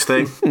Hendrix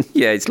thing.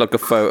 Yeah, it's like a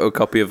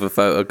photocopy of a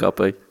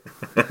photocopy.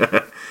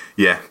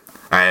 Yeah.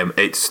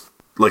 It's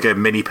like a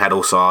mini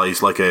pedal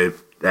size, like a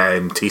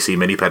TC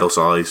mini pedal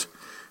size.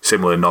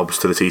 Similar knobs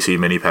to the TC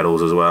mini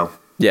pedals as well.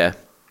 Yeah,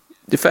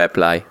 fair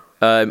play.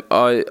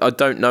 I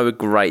don't know a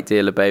great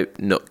deal about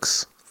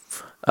Nux.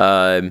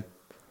 From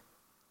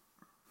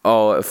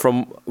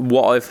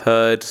what I've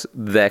heard,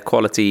 their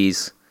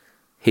quality's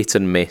hit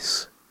and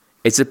miss.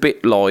 It's a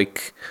bit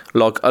like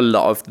a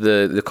lot of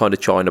the kind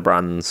of China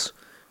brands,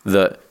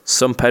 that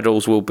some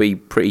pedals will be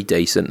pretty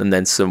decent and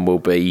then some will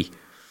be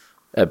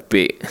a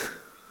bit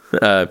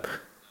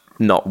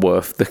not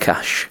worth the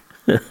cash.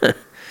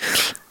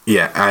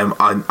 Yeah,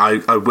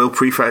 I will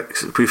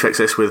prefix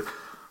this with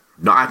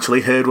not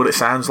actually heard what it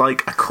sounds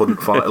like. I couldn't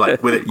find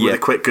with a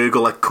quick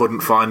Google. I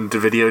couldn't find the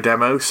video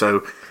demo,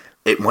 so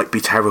it might be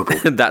terrible.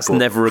 That's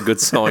never a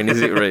good sign,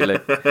 is it? Really,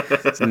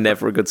 it's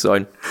never a good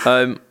sign.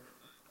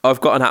 I've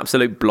got an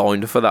absolute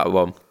blind for that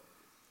one.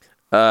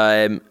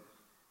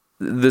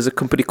 There's a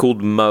company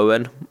called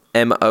Moen,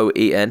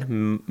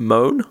 Moen,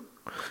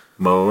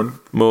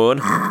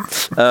 Moen.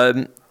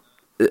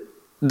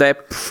 They're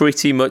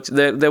pretty much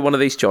they're one of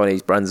these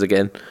Chinese brands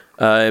again.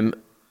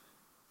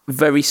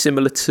 Very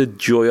similar to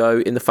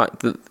Joyo in the fact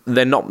that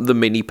they're not the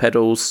mini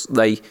pedals.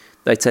 They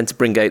tend to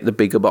bring out the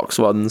bigger box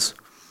ones.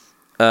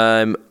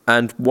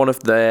 And one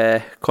of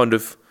their kind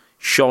of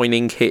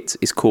shining hits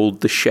is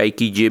called the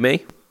Shaky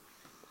Jimmy.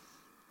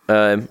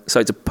 So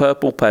it's a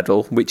purple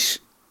pedal, which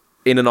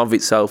in and of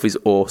itself is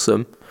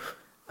awesome.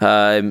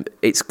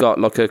 It's got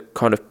like a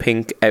kind of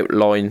pink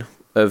outline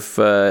of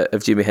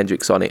Jimi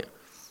Hendrix on it,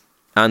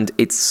 and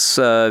it's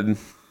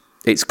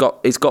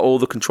got all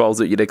the controls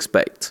that you'd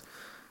expect,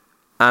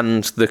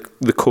 and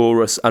the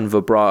chorus and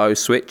vibrato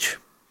switch.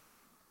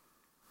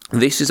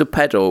 This is a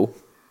pedal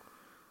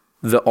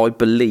that I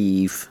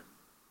believe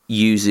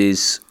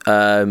uses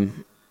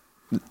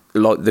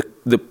like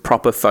the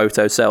proper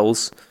photo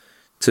cells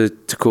to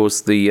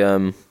cause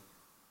the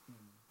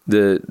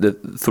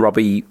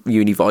throbby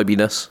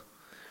univibiness.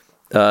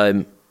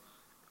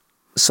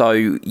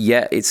 So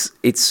yeah,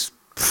 it's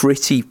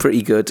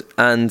pretty good,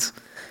 and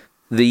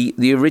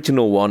the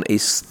original one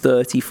is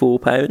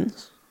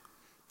 £34,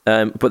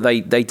 but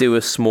they do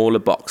a smaller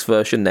box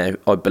version now,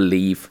 I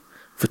believe,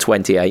 for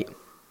 28.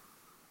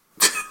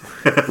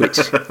 Which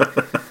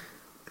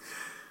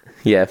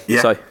yeah.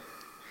 So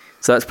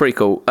that's pretty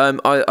cool.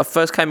 I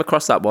first came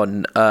across that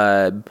one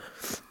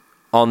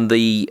on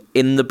the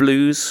In the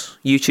Blues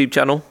YouTube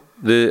channel,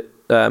 the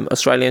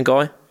Australian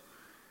guy.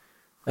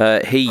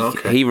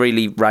 He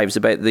really raves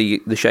about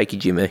the Shaky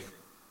Jimmy,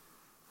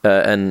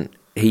 and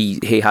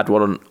he had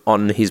one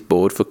on his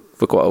board for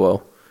quite a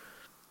while.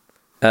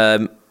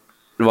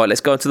 Right,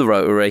 let's go into the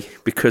rotary,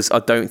 because I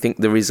don't think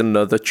there is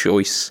another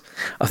choice.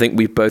 I think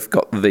we've both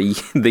got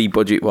the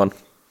budget one.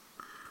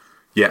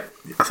 Yeah,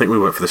 I think we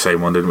went for the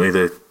same one, didn't we?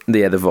 The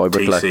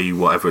Vibraclone. TC,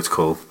 whatever it's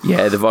called.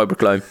 Yeah, the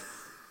Vibraclone.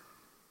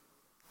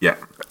 Yeah.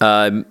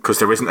 Because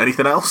there isn't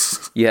anything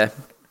else. Yeah,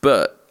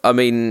 but I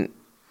mean,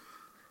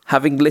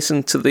 having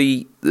listened to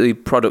the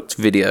product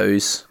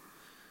videos,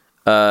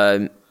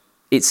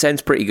 it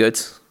sounds pretty good.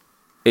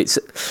 It's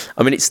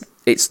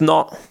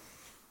not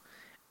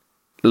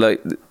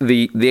like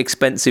the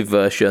expensive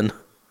version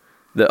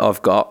that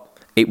I've got.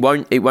 It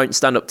won't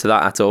stand up to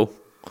that at all.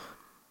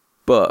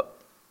 But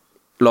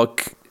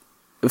like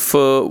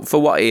for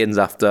what Ian's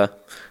after,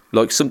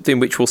 like something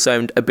which will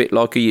sound a bit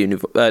like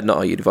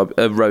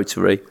a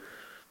rotary.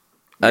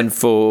 And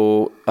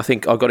for, I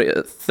think I got it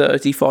at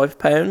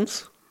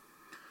 £35.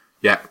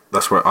 Yeah,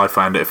 that's where I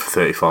found it for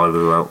 35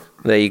 as well.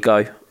 There you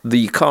go.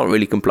 you can't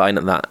really complain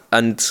at that.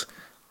 And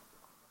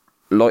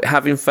like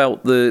having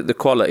felt the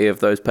quality of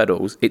those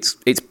pedals, it's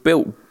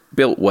built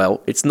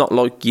well. It's not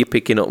like you're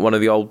picking up one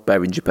of the old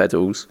Behringer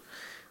pedals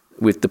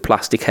with the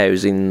plastic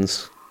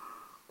housings.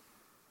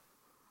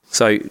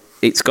 So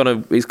it's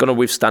gonna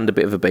withstand a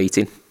bit of a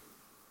beating.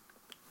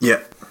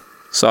 Yeah.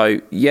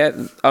 So yeah,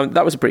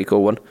 that was a pretty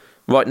cool one.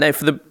 Right now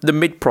for the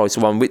mid-price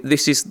one,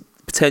 this is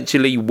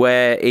potentially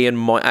where Ian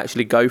might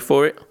actually go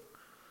for it,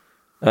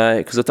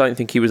 because I don't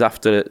think he was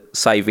after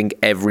saving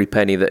every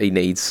penny that he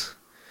needs.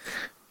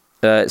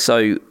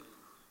 So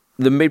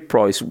the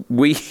mid-price,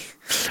 we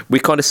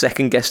kind of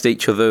second-guessed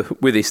each other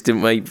with this,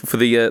 didn't we, for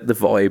the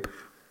vibe?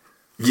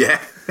 Yeah.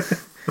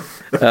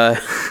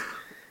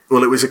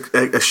 Well, it was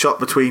a shot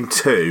between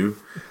two,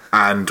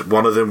 and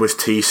one of them was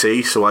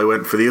TC, so I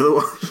went for the other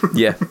one.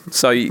 Yeah.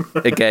 So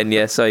again,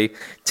 yeah. So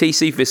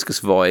TC Viscous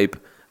Vibe,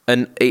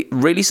 and it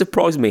really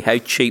surprised me how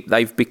cheap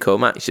they've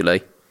become.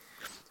 Actually,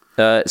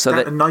 so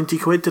that 90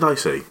 quid, did I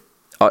see?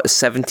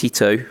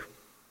 72.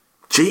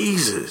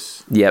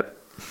 Jesus. Yep.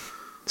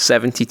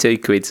 72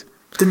 quid.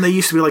 Didn't they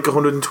used to be like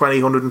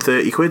 120,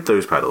 130 quid,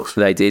 those pedals?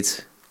 They did.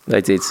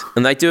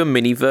 And they do a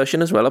mini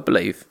version as well, I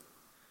believe.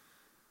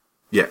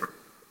 Yeah.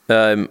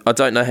 I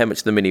don't know how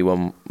much the mini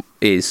one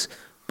is,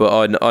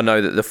 but I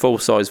know that the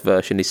full-size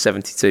version is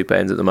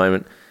 £72 at the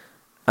moment.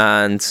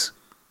 And,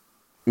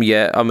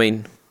 yeah, I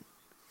mean,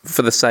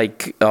 for the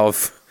sake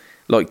of,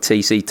 like,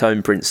 TC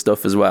tone print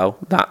stuff as well,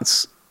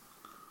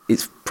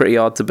 it's pretty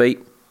hard to beat.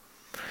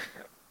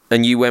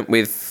 And you went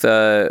with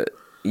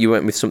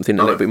something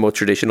a little bit more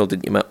traditional,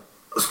 didn't you, Matt?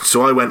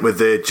 So I went with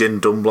the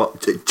Jim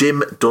Dunlop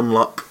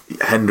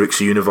Hendrix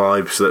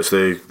Univibe. So that's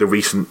the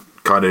recent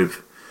kind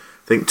of,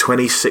 I think,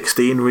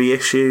 2016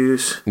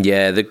 reissues.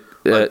 Yeah, the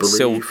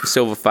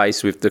silver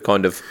face with the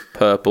kind of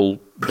purple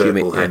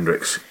gimmick.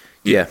 Hendrix.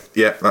 Yeah,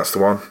 that's the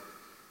one.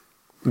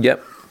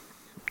 Yep,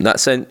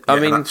 that's it. I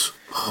mean, that's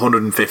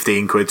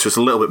 115 quid, so it's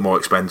a little bit more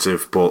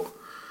expensive, but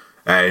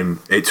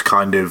it's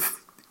kind of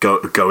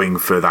going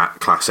for that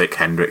classic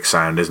Hendrix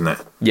sound, isn't it?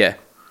 Yeah,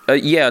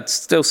 I'd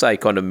still say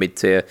kind of mid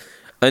tier,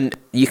 and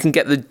you can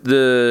get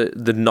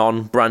the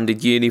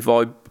non-branded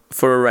Univibe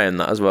for around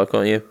that as well,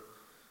 can't you?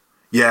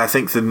 Yeah, I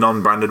think the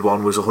non-branded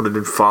one was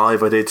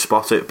 105. I did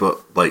spot it, but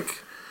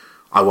like,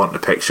 I want a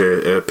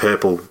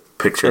purple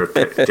picture of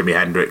Jimi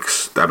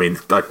Hendrix. I mean,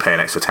 I'd pay an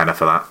extra tenner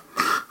for that.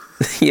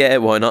 Yeah,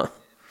 why not?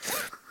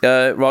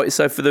 Right,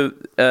 so for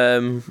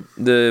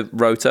the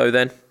Roto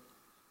then,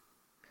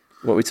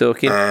 what are we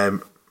talking?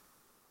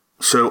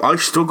 So I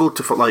struggled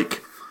to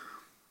like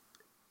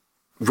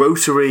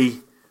rotary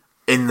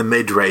in the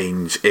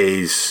mid-range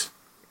is,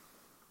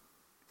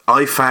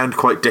 I found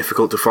quite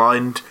difficult to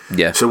find.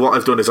 Yeah. So what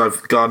I've done is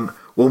I've gone,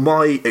 well,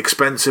 my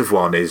expensive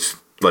one is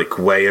like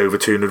way over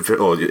 200,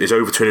 or is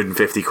over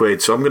 250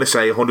 quid. So I'm going to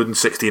say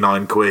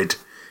 169 quid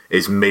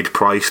is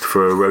mid-priced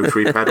for a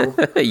rotary pedal.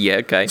 Yeah,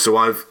 okay. So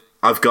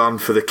I've gone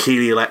for the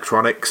Keeley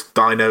Electronics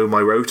Dyno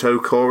My Roto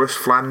Chorus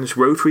Flange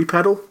rotary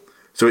pedal.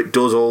 So it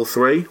does all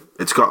three.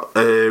 It's got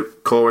a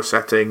chorus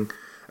setting,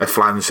 a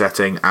flange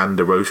setting, and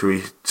a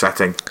rotary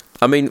setting.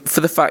 I mean,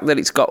 for the fact that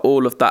it's got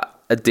all of that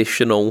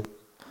additional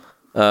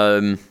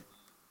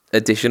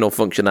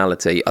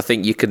functionality, I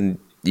think you can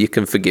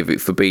forgive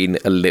it for being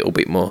a little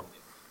bit more.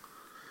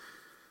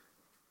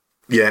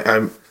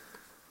 Yeah.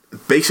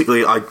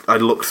 Basically, I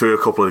looked through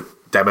a couple of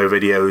demo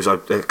videos. I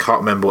can't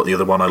remember what the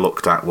other one I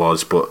looked at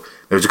was, but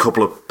there was a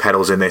couple of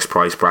pedals in this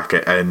price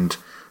bracket, and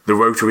the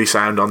rotary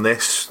sound on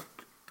this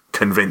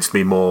convinced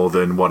me more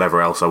than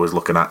whatever else I was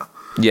looking at.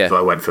 Yeah. So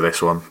I went for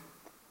this one.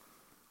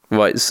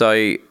 Right,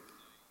 so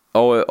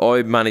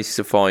I managed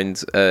to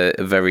find a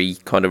very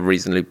kind of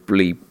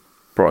reasonably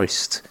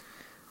priced.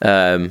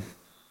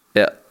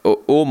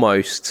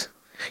 Almost,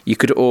 you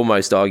could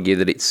almost argue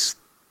that it's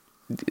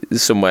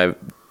somewhere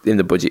in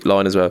the budget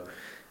line as well.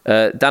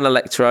 Dan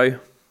Electro,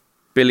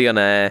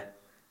 Billionaire,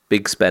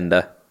 Big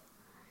Spender,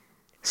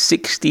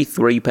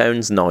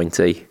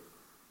 £63.90.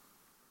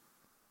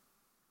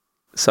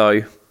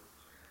 So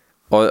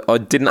I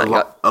didn't a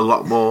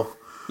lot more.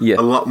 Yeah,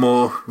 a lot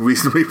more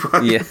reasonably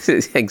priced. Yeah,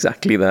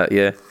 exactly that.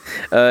 Yeah,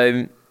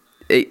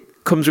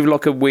 it comes with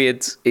like a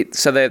weird.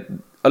 So they're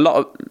a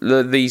lot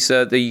of these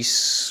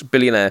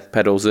Billionaire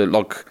pedals are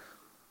like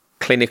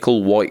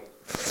clinical white,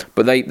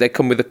 but they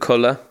come with a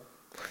colour,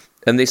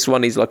 and this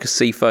one is like a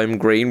seafoam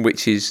green,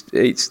 which is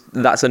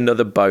that's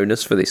another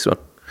bonus for this one.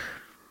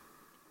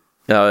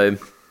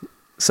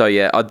 So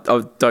yeah, I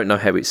don't know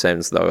how it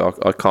sounds though.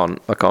 I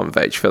can't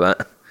vouch for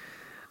that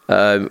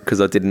because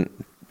I didn't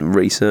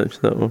research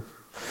that one.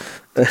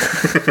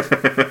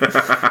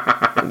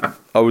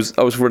 I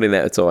was running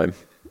out of time.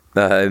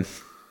 I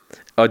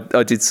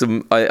did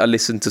some. I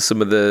listened to some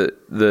of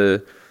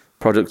the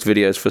product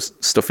videos for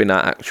stuff in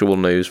our actual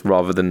news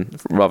rather than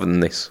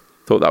this.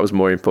 Thought that was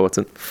more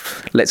important.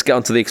 Let's get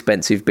on to the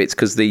expensive bits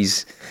because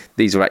these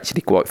are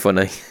actually quite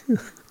funny.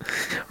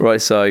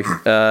 Right, so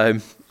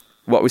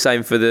what are we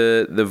saying for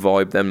the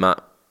vibe then,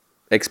 Matt?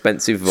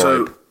 Expensive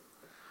vibe. So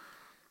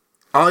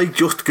I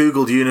just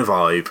googled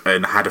Univibe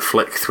and had a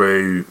flick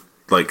through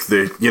like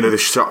the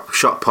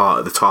shop part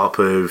at the top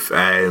of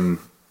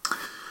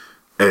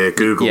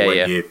Google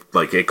when you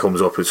like it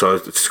comes up, and so I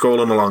was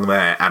scrolling along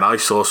there, and I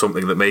saw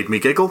something that made me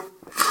giggle.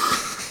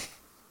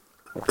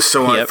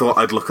 So I thought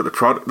I'd look at the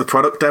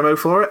product demo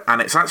for it,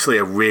 and it's actually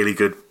a really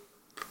good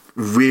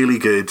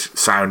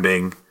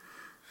sounding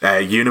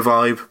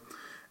Univibe.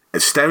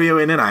 It's stereo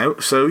in and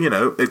out, so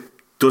it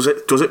does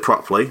it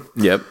properly.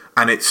 Yep.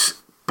 And it's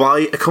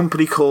by a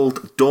company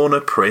called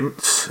Dorna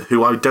Prince,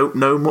 who I don't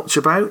know much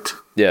about.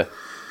 Yeah.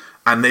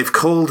 And they've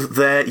called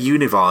their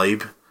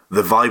Univibe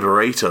the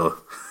Vibrator.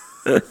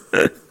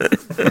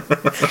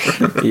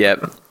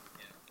 Yep.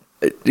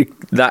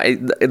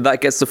 That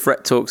gets the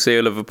Fret Talk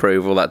seal of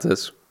approval, that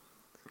does.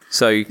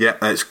 So yeah,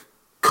 it's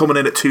coming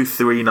in at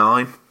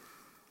 239.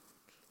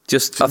 I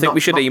think we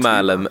should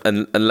email them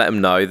and let them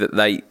know that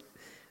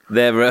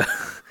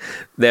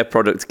their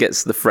product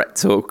gets the Fret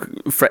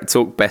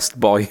Talk Best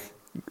Buy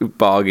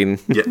bargain.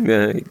 Yeah.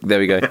 There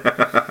we go.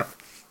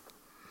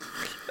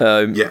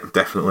 Yeah,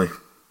 definitely.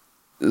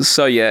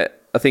 So yeah,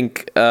 I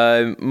think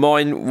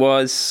mine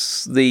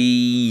was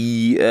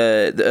the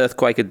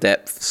Earthquaker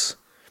Depths.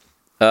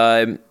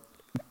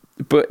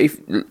 But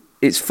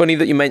it's funny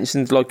that you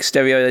mentioned like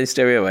stereo in,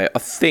 stereo out. I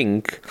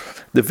think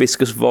the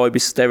Viscous Vibe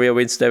is stereo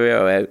in,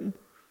 stereo out.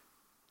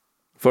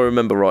 If I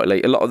remember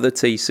rightly, a lot of the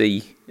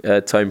TC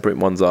Tone Print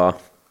ones are.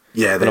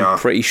 Yeah, they are. I'm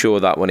pretty sure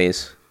that one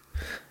is.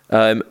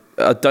 I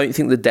don't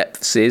think the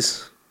Depths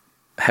is.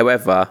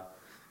 However,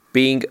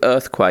 being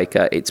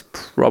Earthquaker, it's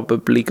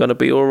probably going to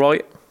be all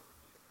right.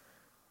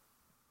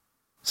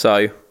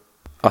 So,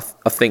 I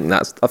think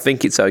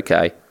it's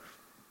okay.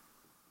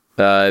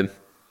 And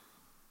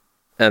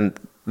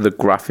the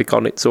graphic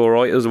on it's all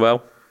right as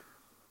well.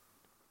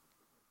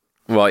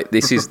 Right,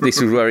 this is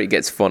where it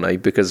gets funny,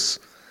 because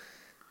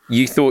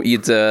you thought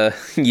you'd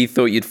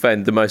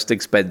found the most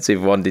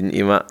expensive one, didn't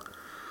you, Matt?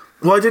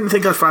 Well, I didn't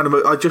think I found them.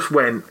 I just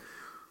went.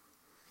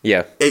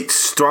 Yeah, it's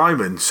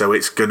Strymon, so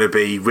it's going to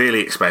be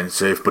really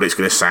expensive, but it's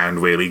going to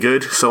sound really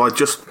good. So I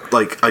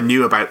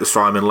knew about the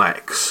Strymon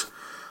Lex.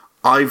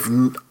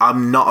 I'm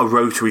not a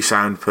rotary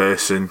sound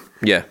person.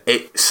 Yeah,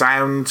 it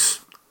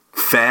sounds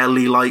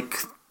fairly like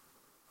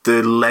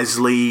the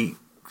Leslie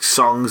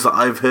songs that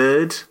I've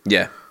heard.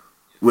 Yeah,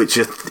 which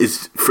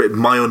is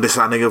my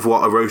understanding of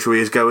what a rotary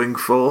is going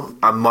for.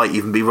 I might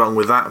even be wrong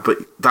with that, but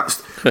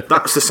that's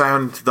the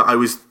sound that I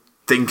was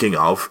thinking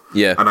of.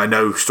 Yeah, and I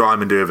know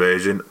Strymon do a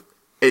version.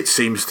 It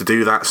seems to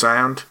do that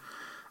sound,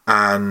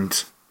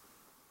 and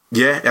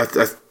yeah,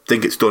 I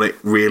think it's done it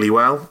really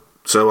well.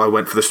 So I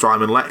went for the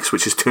Strymon Lex,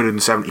 which is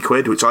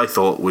 £270, which I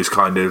thought was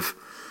kind of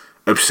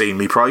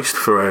obscenely priced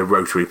for a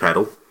rotary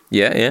pedal.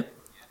 Yeah.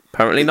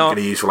 Apparently not. You're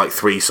going to use for like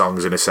 3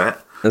 songs in a set.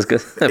 That's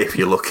good. If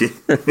you're lucky.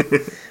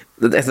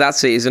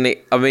 That's it, isn't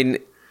it? I mean,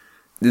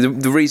 the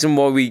reason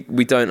why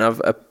we don't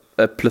have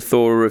a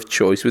plethora of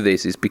choice with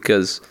this is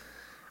because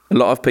a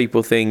lot of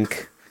people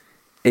think,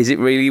 is it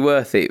really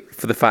worth it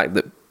for the fact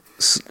that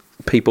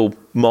people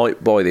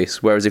might buy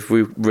this, whereas if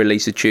we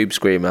release a Tube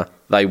Screamer,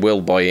 they will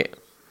buy it.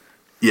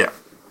 Yeah.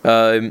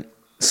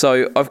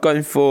 So I've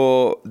gone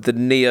for the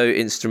Neo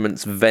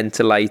Instruments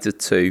Ventilator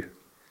 2,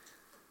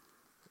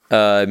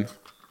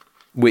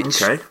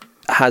 which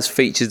has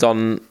featured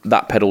on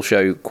that pedal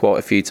show quite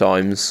a few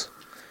times.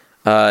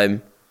 Very,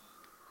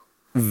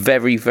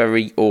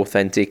 very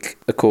authentic,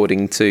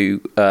 according to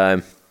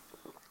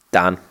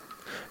Dan,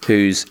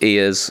 whose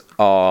ears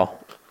are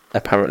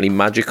apparently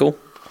magical.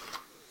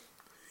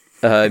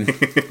 So,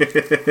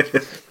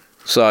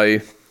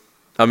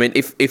 I mean,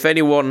 if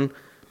anyone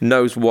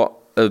knows what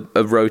a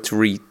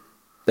rotary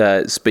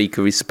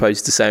speaker is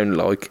supposed to sound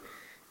like,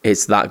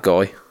 it's that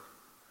guy.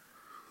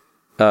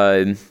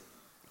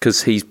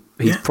 Because he's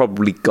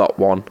probably got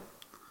one.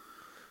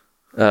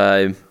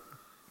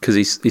 Because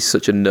he's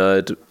such a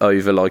nerd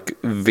over like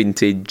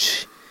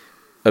vintage,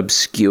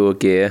 obscure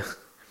gear.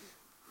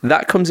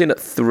 That comes in at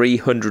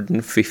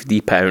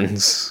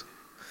 £350.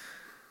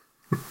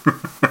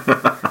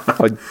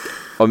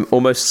 I'm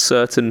almost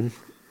certain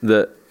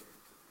that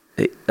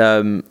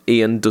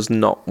Ian does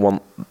not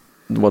want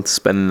to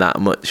spend that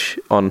much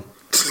on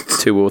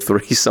 2 or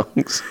 3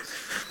 songs.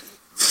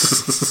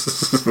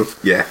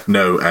 Yeah,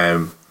 no.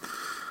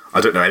 I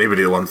don't know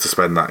anybody that wants to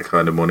spend that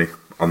kind of money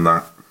on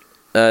that.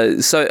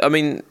 So, I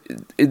mean,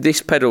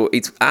 this pedal,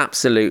 it's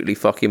absolutely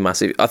fucking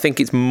massive. I think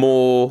it's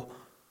more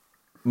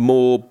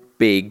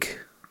big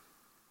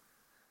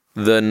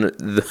than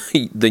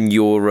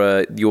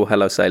your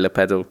Hello Sailor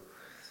pedal.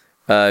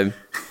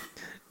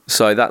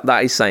 So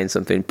that is saying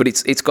something. But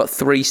it's got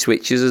 3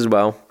 switches as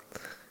well.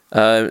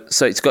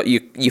 So it's got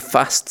your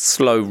fast,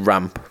 slow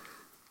ramp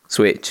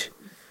switch,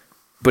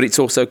 but it's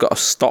also got a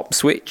stop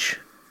switch,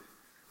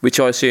 which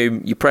I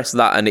assume you press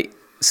that and it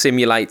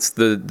simulates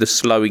the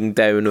slowing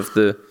down of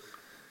the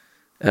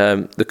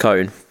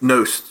cone.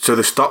 No, so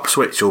the stop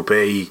switch will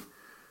be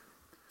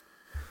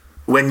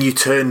when you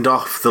turned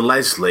off the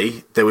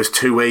Leslie. There was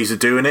 2 ways of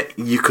doing it.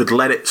 You could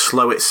let it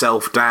slow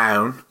itself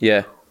down.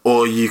 Yeah.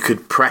 Or you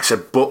could press a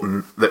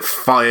button that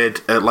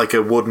fired like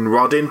a wooden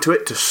rod into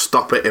it to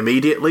stop it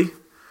immediately.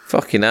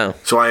 Fucking hell.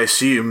 So I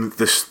assume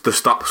the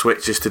stop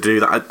switch is to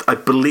do that. I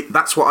believe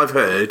that's what I've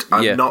heard.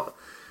 I'm not.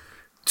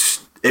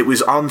 It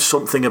was on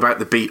something about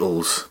the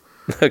Beatles.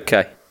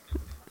 Okay.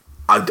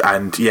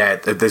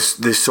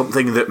 There's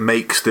something that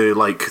makes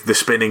the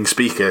spinning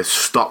speaker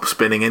stop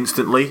spinning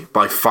instantly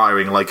by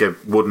firing like a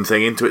wooden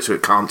thing into it, so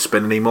it can't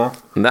spin anymore.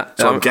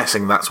 I'm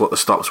guessing that's what the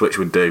stop switch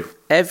would do.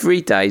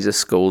 Every day's a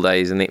school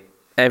day, isn't it?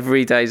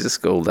 Every day's a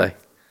school day.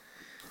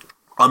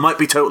 I might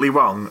be totally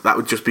wrong. That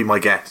would just be my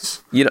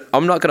guess. You know,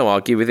 I'm not going to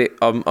argue with it.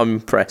 I'm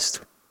impressed.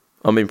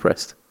 I'm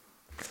impressed.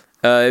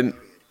 The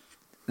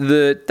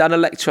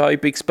Danelectro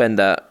Big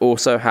Spender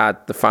also had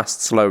the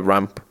fast slow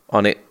ramp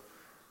on it.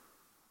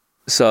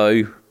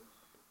 So,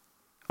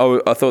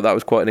 I thought that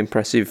was quite an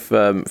impressive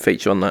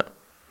feature on that,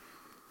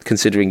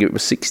 considering it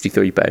was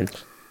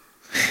 £63.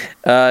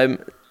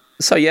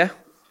 So yeah,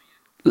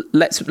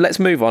 let's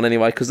move on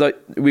anyway, because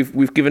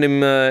we've given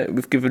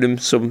him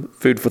some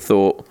food for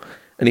thought,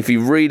 and if he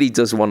really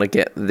does want to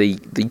get the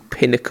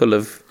pinnacle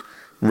of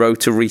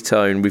rotary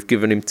tone, we've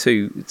given him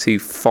two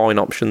fine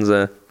options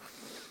there.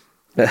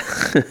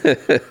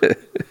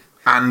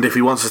 And if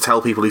he wants to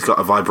tell people he's got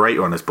a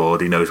vibrator on his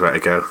board, he knows where to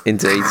go.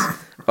 Indeed.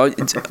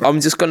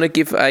 I'm just going to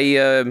give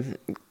a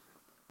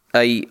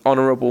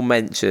honourable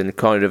mention,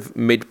 kind of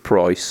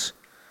mid-price.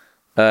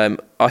 I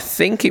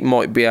think it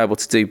might be able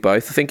to do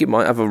both. I think it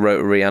might have a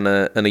rotary and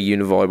a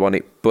Univibe on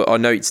it, but I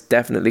know it's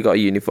definitely got a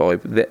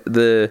Univibe.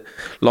 The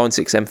Line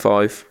 6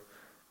 M5,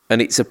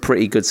 and it's a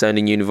pretty good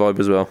sounding Univibe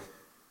as well.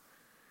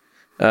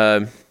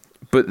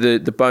 But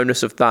the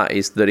bonus of that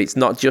is that it's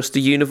not just a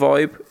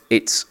Univibe,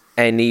 it's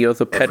any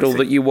other pedal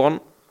that you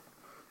want.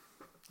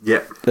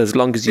 Yeah. As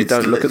long as you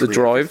don't look at the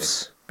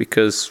drives,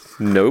 because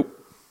nope.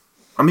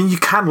 I mean, you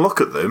can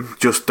look at them,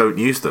 just don't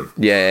use them.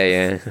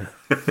 Yeah.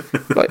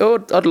 Like,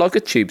 I'd like a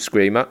tube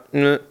screamer.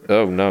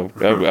 Oh no.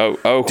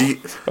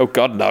 Oh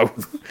God, no.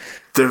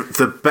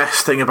 The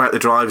best thing about the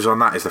drives on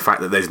that is the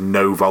fact that there's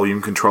no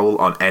volume control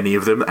on any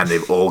of them, and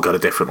they've all got a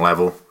different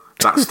level.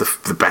 That's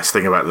the best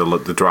thing about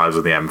the drives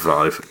on the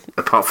M5,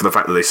 apart from the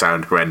fact that they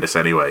sound horrendous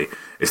anyway,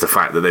 is the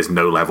fact that there's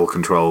no level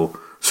control,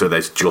 so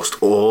there's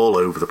just all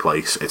over the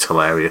place. It's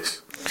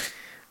hilarious.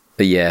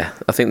 Yeah,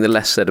 I think the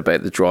less said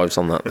about the drives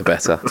on that, the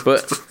better.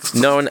 But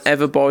no one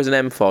ever buys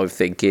an M5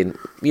 thinking,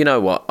 you know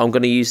what, I'm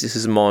going to use this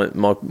as my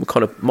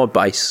kind of my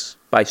bass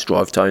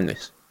drive tone.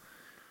 This,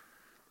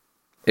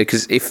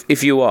 because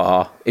if you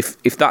are,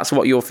 if that's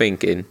what you're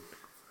thinking.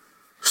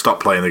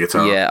 Stop playing the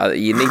guitar. Yeah,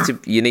 you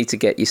need to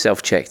get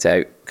yourself checked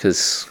out,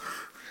 because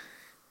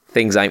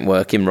things ain't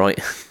working right.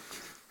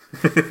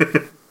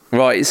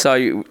 Right,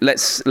 so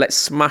let's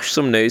smash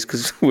some news,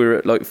 because we're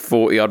at like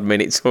 40 odd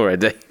minutes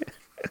already.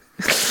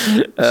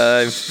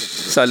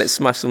 So let's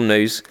smash some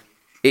news.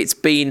 It's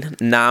been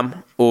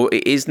NAMM, or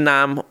it is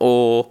NAMM,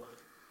 or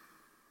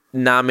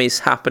NAMM is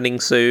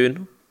happening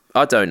soon.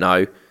 I don't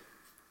know.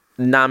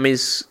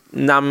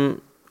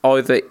 NAMM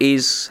either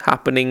is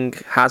happening,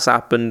 has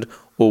happened,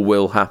 or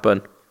will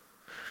happen.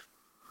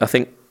 I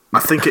think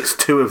it's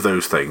two of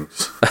those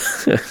things.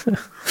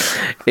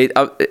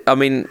 I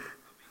mean,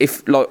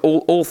 if like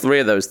all three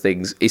of those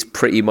things is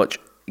pretty much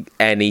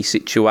any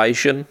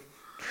situation.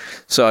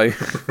 So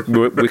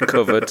we're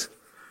covered.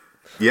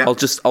 Yeah.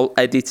 I'll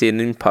edit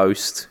in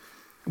post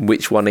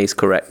which one is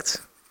correct,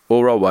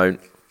 or I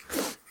won't.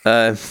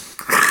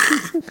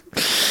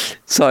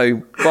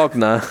 So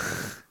Bogner,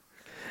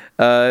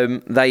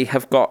 they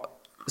have got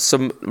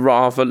some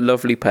rather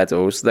lovely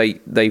pedals.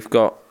 They've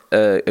got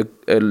a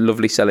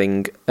lovely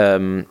selling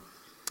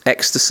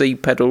ecstasy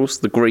pedals.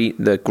 The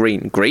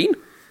green.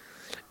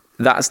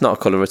 That's not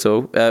a colour at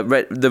all.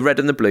 The red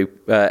and the blue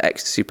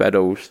ecstasy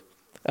pedals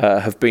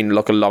have been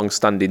like a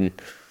long-standing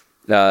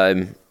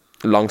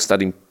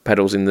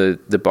pedals in the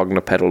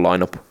Bogner pedal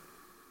lineup.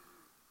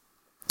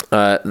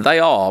 They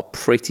are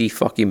pretty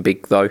fucking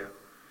big though,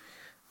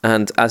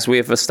 and as we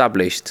have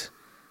established,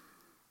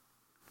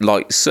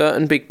 like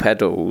certain big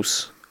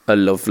pedals are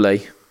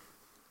lovely,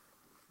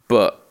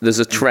 but there's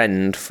a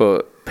trend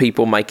for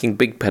people making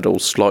big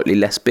pedals slightly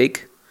less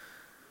big,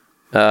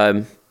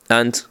 and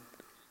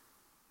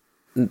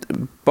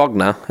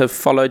Bogner have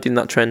followed in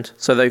that trend.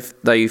 So they've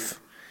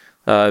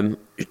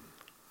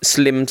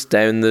slimmed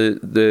down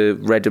the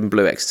red and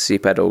blue ecstasy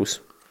pedals.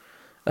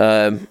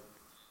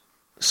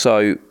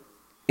 So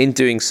in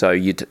doing so,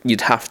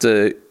 you'd have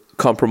to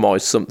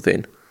compromise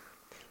something,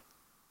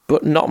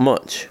 but not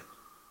much.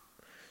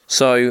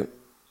 So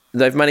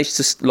they've managed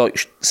to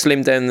like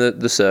slim down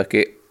the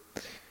circuit,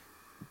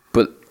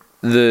 but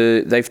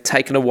they've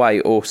taken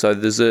away also.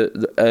 There's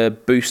a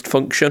boost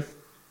function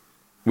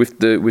with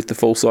the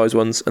full size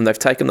ones, and they've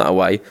taken that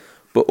away,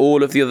 but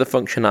all of the other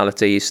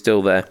functionality is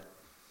still there.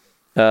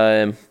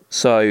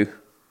 So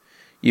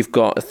you've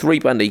got a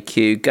 3-band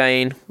EQ,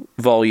 gain,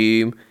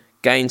 volume,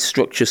 gain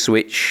structure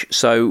switch.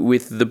 So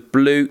with the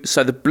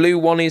blue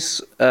one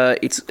is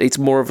it's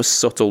more of a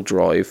subtle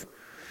drive,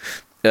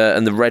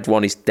 and the red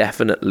one is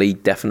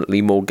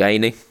definitely more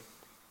gainy.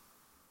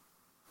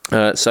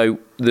 So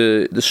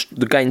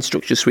the gain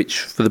structure switch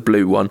for the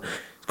blue one,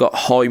 it's got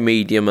high,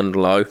 medium, and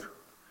low.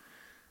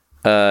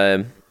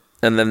 And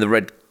then the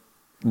red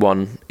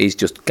one is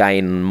just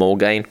gain and more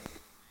gain.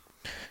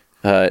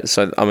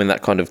 So, I mean,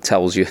 that kind of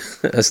tells you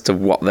as to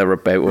what they're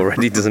about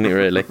already, doesn't it,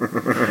 really?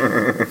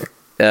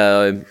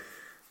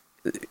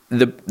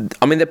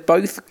 They're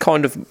both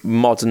kind of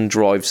modern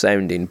drive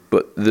sounding,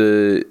 but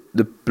the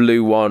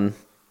blue one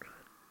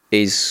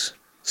is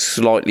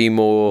slightly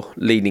more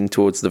leaning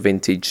towards the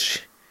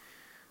vintage,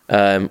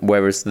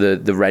 whereas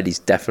the red is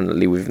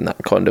definitely within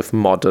that kind of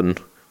modern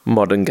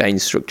gain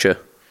structure.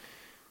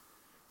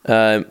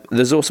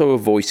 There's also a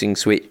voicing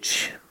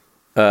switch,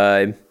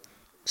 so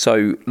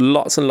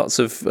lots and lots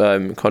of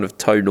kind of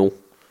tonal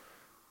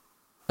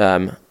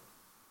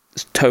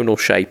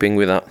shaping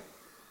with that.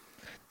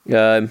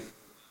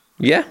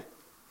 Yeah,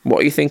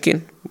 what are you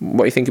thinking?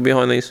 What are you thinking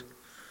behind these?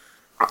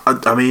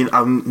 I mean,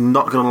 I'm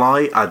not gonna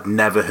lie, I'd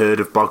never heard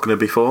of Bogner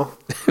before.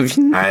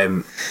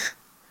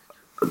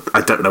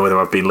 I don't know whether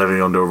I've been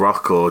living under a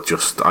rock or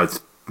just I've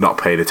not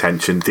paid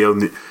attention. To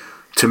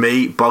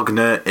me,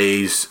 Bogner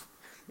is.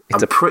 I'm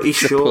pretty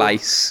sure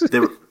place.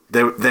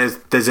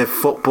 There's a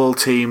football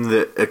team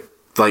that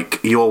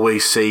like you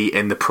always see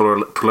in the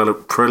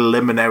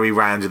preliminary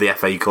round of the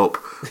FA Cup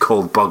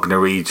called Bognor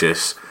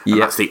Regis.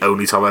 And that's the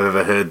only time I've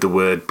ever heard the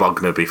word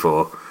Bogner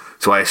before.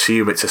 So I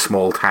assume it's a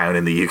small town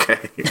in the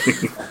UK.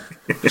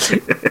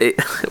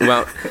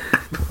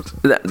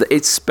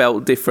 It's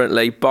spelt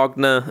differently.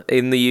 Bognor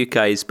in the UK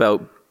is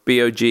spelt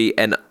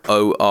Bognor,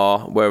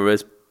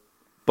 whereas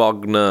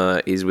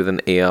Bogner is with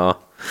an ER.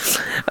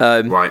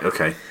 Right,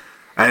 okay.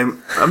 I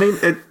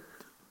mean,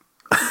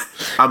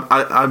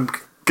 I'm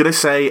gonna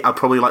say I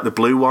probably like the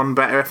blue one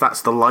better if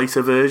that's the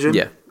lighter version.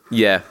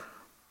 Yeah.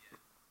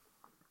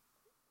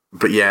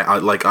 But yeah,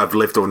 I've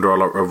lived under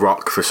a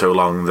rock for so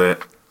long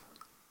that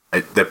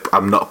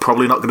I'm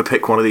probably not going to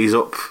pick one of these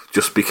up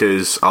just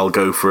because I'll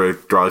go for a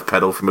drive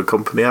pedal from a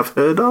company I've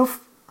heard of.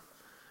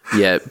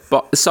 Yeah,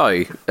 but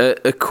so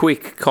a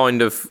quick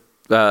kind of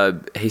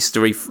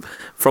history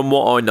from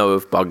what I know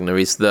of Bogner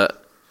is that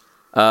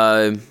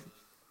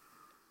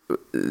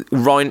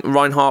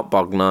Reinhard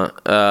Bogner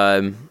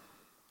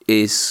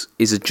is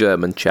a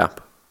German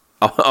chap,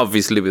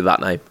 obviously with that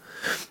name.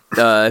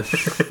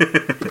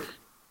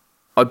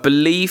 I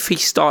believe he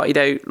started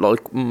out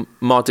like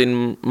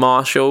modding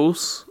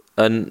Marshalls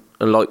and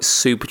like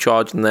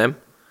supercharging them,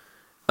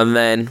 and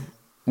then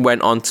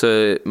went on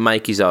to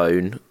make his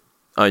own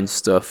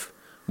stuff,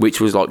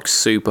 which was like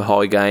super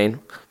high gain.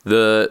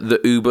 The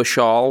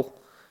Uberschall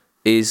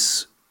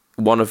is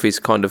one of his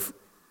kind of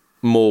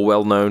more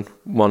well-known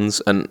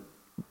ones, and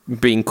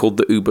being called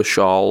the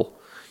Uberschall,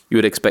 you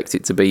would expect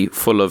it to be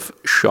full of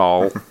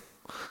schall,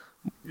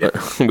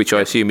 which I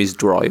assume is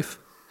drive.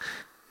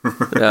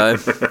 I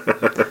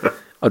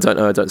don't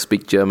know, I don't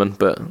speak German,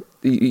 but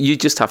you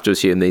just have to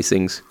assume these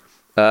things.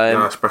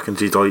 Ja, sprechen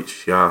Sie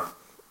Deutsch, ja.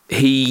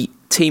 He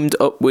teamed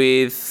up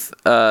with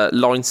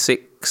Line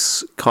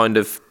 6 kind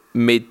of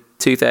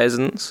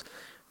mid-2000s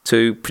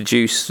to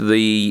produce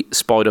the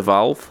Spider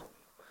Valve.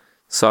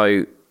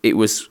 So it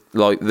was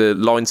like the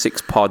Line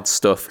 6 pod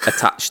stuff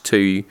attached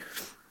to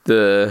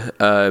the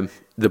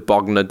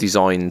Bogner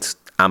designed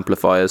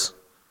amplifiers.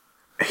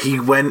 He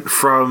went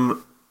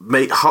from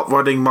hot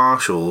rodding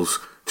Marshalls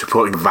to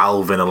putting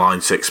Valve in a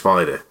Line 6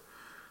 Spider.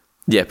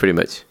 Yeah, pretty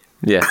much.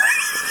 Yeah.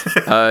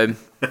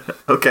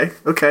 Okay.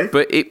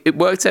 But it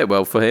worked out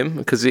well for him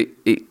because it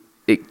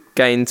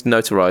gained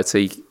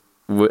notoriety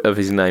of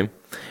his name.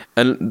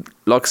 And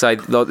like I say,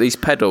 like these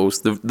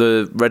pedals,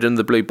 the red and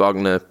the blue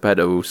Bogner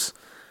pedals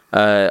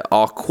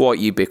are quite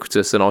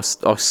ubiquitous, and I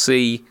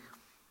see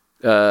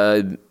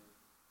them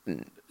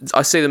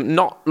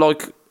not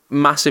like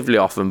massively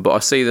often, but I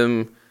see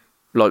them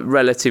like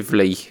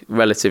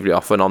relatively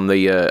often on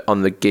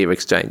the gear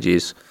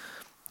exchanges,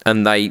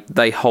 and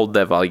they hold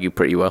their value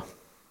pretty well.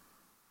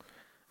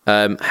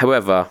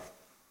 However,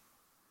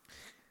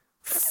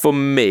 for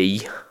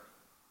me,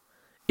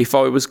 if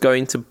I was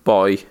going to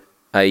buy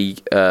a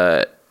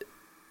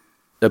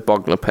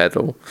Bogner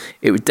pedal,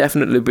 it would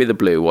definitely be the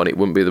blue one. It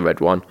wouldn't be the red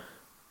one.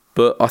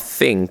 But I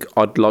think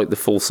I'd like the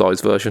full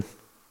size version.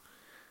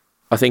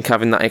 I think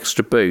having that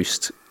extra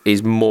boost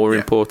is more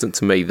important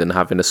to me than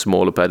having a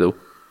smaller pedal.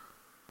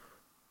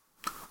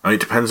 I mean,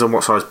 it depends on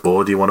what size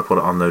board you want to put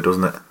it on, though,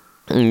 doesn't it?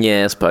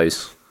 Yeah, I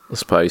suppose.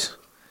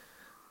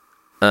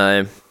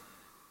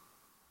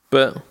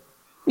 But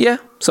yeah,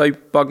 so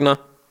Bogner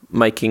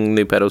making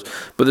new pedals,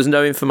 but there's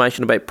no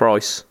information about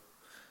price,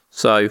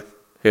 so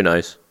who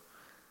knows?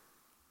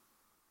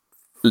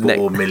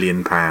 £4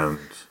 million.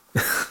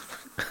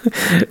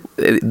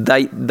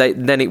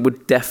 Then it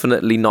would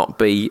definitely not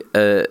be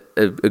a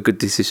good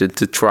decision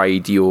to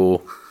trade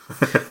your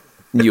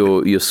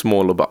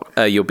smaller box,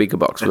 your bigger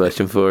box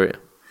version for it,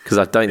 because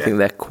I don't think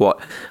they're quite.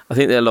 I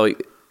think they're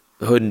like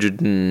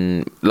 100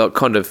 and like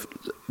kind of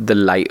the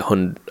late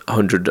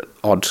 100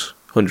 odd,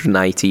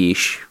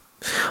 180-ish.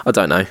 I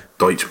don't know.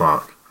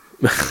 Deutschmark.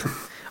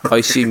 I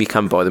assume you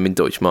can buy them in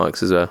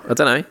Deutschmarks as well. I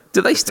don't know.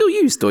 Do they still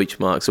use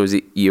Deutschmarks, or is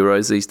it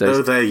euros these days?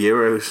 No, they're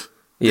euros.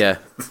 Yeah.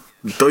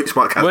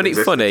 Deutschmark hasn't Wasn't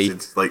it funny?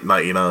 since like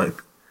 99.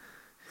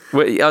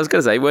 Well, I was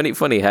going to say, wasn't it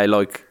funny how,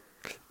 like,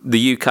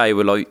 the UK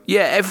were like,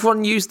 yeah,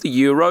 everyone use the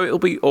euro, it'll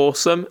be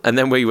awesome. And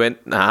then we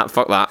went, nah,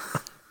 fuck that.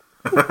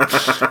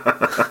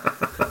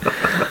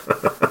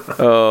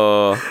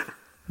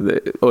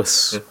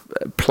 Us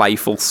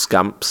playful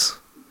scamps.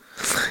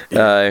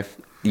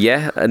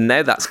 Yeah, and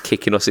now that's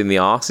kicking us in the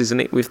arse,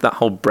 isn't it, with that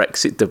whole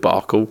Brexit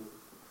debacle?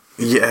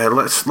 Yeah,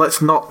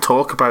 let's not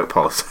talk about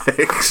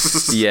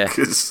politics. Yeah.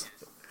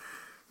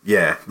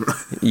 Yeah.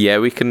 Yeah,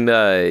 we can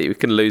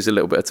lose a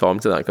little bit of time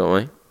to that, can't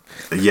we?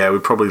 Yeah, we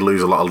probably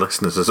lose a lot of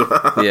listeners as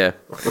well. Yeah.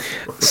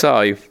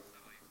 So,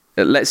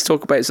 let's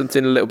talk about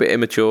something a little bit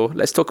immature.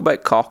 Let's talk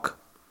about cock.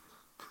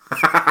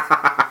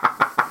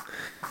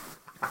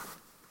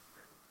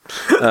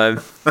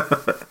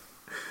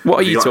 What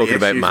are you talking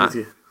about, Matt?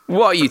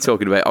 What are you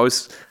talking about? I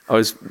was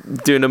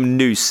doing a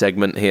news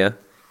segment here.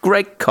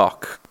 Greg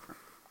Koch.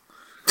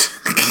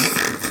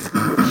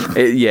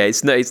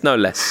 It's no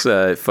less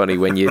funny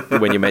when you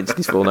mention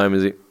his full name,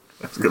 is it?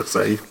 I was going to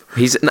say.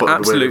 He's an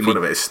absolutely. The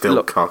of it is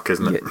still cock,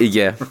 isn't it?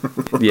 Yeah,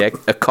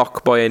 a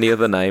cock by any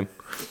other name.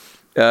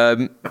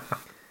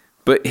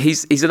 But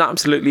he's an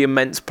absolutely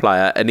immense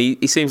player, and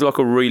he seems like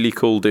a really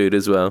cool dude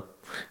as well.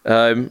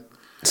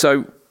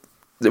 So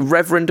the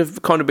Reverend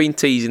have kind of been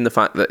teasing the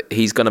fact that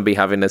he's going to be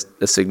having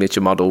a signature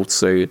model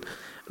soon,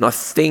 and I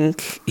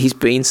think he's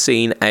been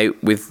seen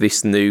out with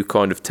this new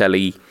kind of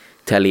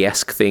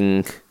telly-esque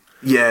thing.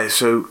 Yeah,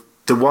 so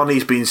the one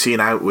he's been seen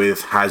out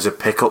with has a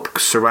pickup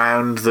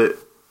surround that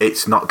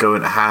it's not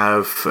going to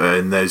have,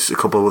 and there's a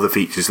couple of other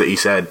features that he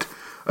said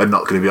are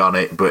not going to be on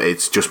it, but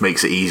it just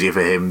makes it easier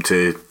for him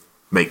to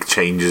make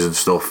changes and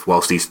stuff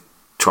whilst he's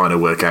trying to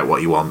work out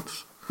what he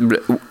wants.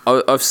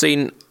 I've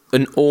seen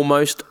an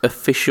almost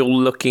official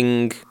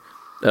looking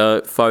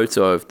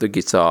photo of the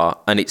guitar,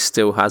 and it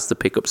still has the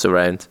pickups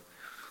around.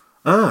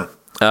 Well,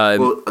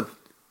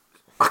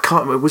 I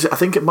can't remember. I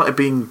think it might have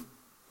been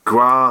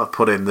Gra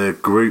put in the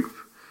group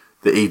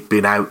that he'd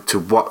been out to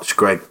watch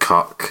Greg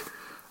Koch,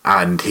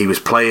 and he was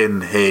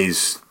playing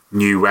his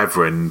new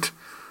Reverend,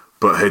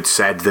 but had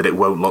said that it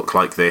won't look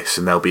like this,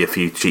 and there'll be a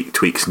few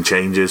tweaks and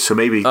changes. So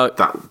maybe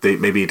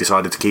maybe he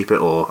decided to keep it,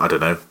 or I don't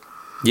know.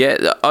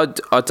 Yeah, I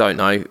don't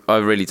know. I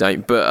really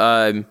don't.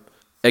 But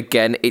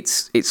again,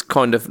 it's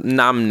kind of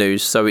NAMM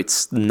news, so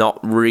it's not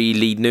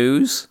really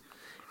news.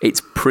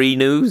 It's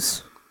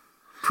pre-news.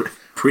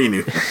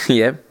 Pre-news.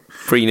 Yeah,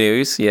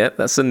 pre-news. Yeah,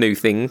 that's a new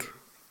thing.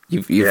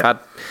 You've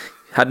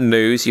had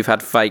news. You've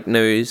had fake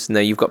news.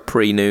 Now you've got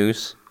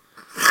pre-news.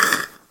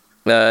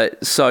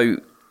 So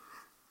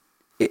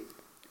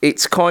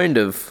it's kind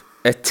of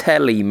a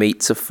telly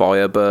meets a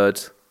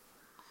Firebird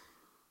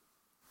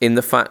in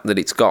the fact that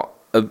it's got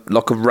a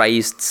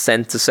raised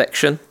centre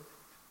section,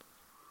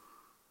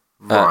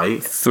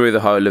 right, through the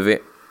whole of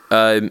it.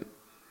 On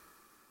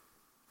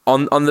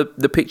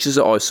the pictures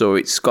that I saw,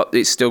 it's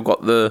still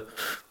got the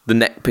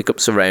neck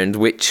pickups around,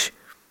 which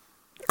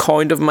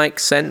kind of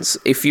makes sense.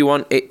 If you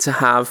want it to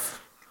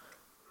have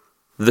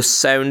the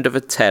sound of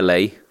a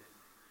telly,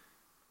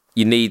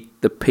 you need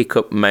the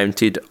pickup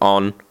mounted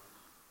on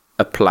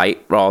a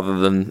plate rather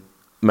than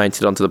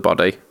mounted onto the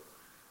body,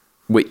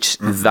 which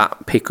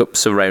that pickup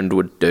surround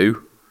would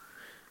do.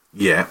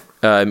 Yeah.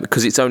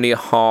 Because it's only a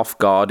half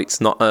guard. It's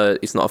not a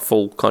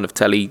full kind of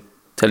telly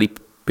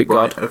pick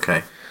guard. Right.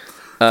 Okay.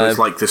 So it's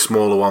like the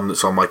smaller one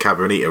that's on my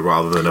Cabronita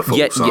rather than a full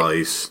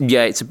size.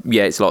 Yeah,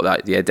 it's like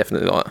that. Yeah,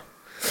 definitely like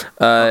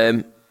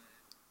that.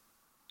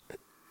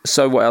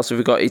 So what else have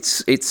we got?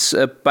 It's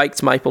a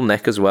baked maple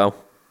neck as well,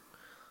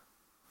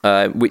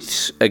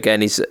 which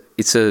again it's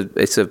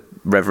a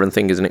Reverend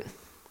thing, isn't it?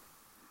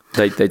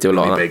 They do a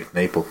lot of that. Big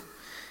maple.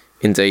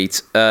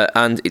 Indeed,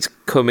 and it's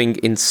coming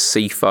in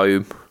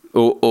seafoam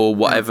or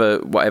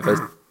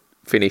whatever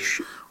finish.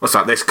 What's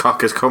that? This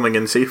cock is coming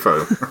in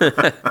seafoam.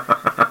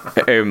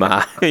 Oh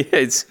my!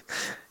 This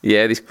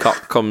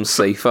cock comes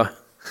seafoam,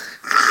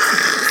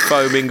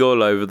 foaming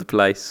all over the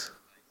place.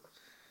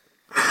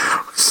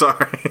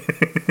 Sorry,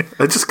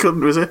 I just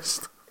couldn't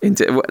resist.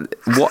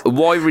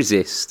 Why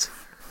resist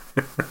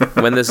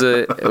when there's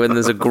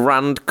a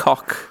grand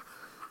cock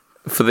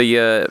for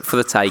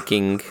the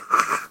taking?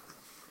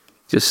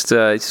 Just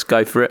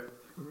go for it.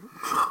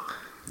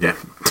 Yeah.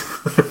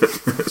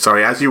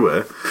 Sorry, as you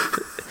were.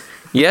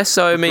 Yeah,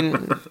 so I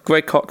mean,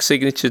 Greg Koch's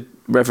signature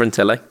Reverend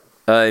Telly.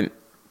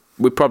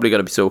 We're probably going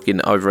to be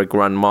talking over a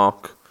grand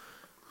mark,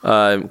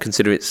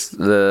 considering it's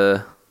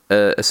a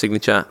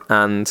signature,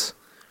 and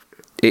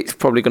it's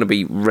probably going to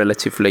be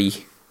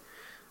relatively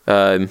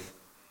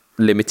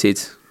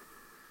limited.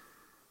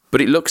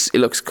 But it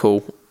looks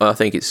cool. I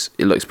think it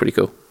looks pretty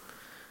cool.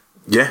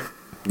 Yeah.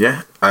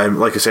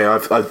 Like I say,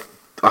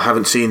 I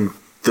haven't seen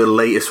the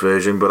latest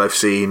version, but I've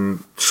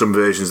seen some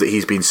versions that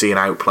he's been seen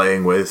out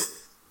playing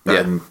with,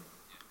 and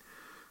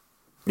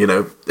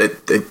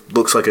it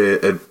looks like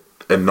a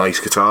nice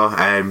guitar.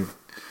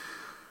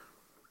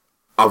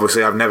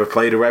 Obviously, I've never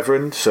played a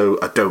Reverend, so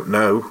I don't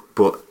know,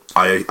 but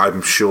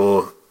I'm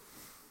sure,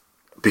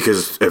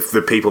 because of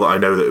the people that I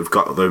know that have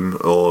got them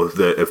or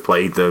that have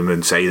played them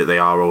and say that they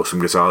are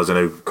awesome guitars. I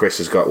know Chris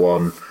has got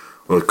one,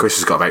 Well, Chris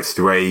has got about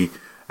 3.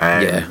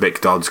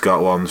 Mick Dodd's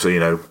got 1.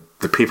 So,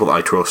 the people that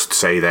I trust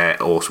say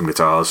they're awesome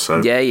guitars.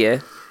 So Yeah.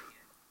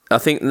 I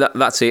think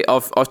that's it.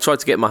 I've tried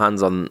to get my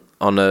hands on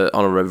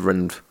a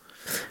Reverend,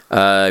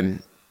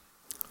 and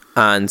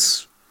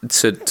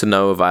to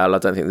no avail. I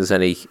don't think there's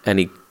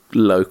any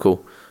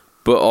local,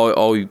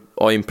 but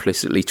I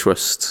implicitly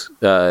trust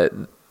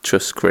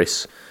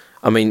Chris.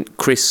 I mean,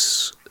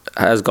 Chris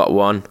has got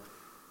 1.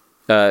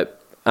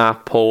 Our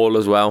Paul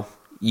as well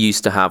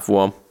used to have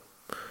 1.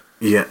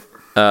 Yeah.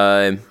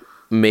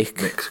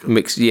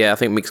 Mick's yeah, I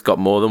think Mick's got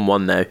more than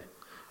 1 now.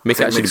 Mick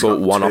actually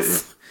bought 1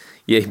 off.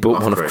 Yeah, he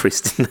bought 1 off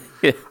Chris, didn't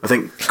he? I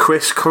think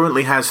Chris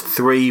currently has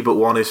 3, but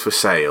 1 is for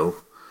sale.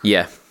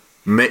 Yeah.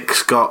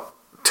 Mick's got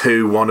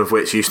 2, 1 of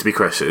which used to be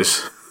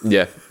Chris's.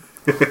 Yeah.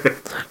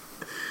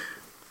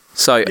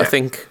 So I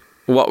think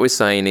what we're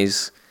saying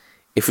is,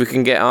 if we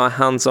can get our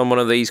hands on one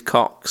of these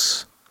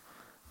cocks,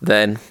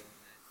 then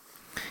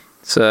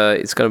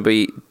it's going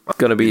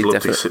to be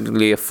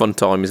definitely a fun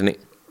time, isn't it?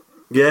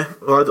 Yeah,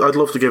 well, I'd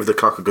love to give the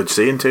cock a good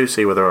seeing too,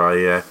 see whether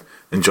I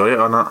enjoy it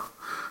or not.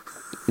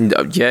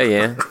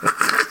 Yeah.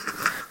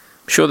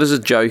 I'm sure there's a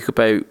joke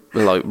about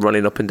like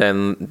running up and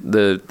down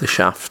the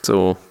shaft,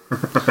 or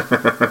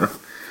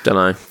don't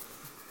know,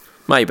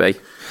 maybe.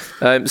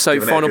 So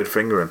Giving final it a good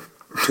fingering.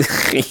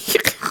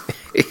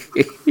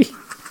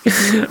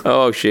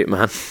 Oh shit,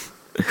 man.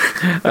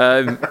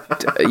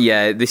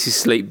 Yeah, this is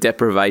sleep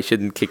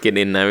deprivation kicking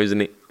in now,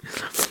 isn't it?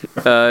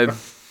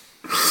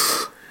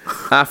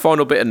 Our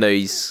final bit of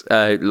news,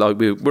 like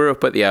we're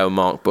up at the hour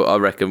mark, but I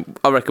reckon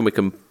we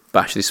can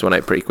bash this one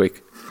out pretty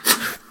quick.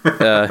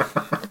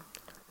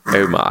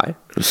 Oh my.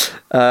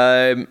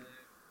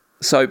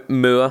 So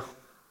Moore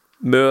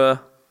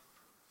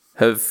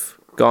have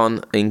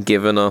gone and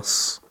given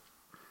us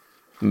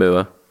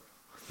Moore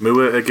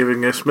are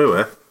giving us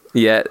Moore?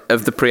 Yeah,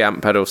 of the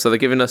preamp pedal. So they're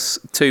giving us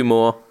 2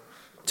 more.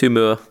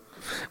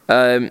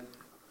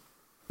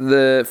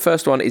 The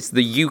first one is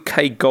the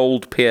UK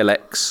Gold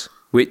PLX,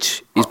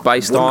 which is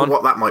based on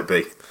what that might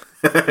be.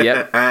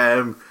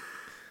 Yeah.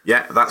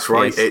 Yeah, that's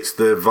right. Yes. It's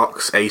the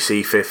Vox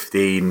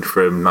AC15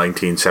 from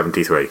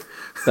 1973.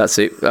 That's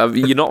it.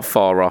 You're not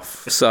far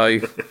off. So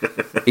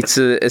it's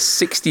a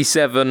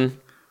 67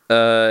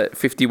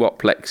 50-watt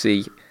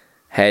plexi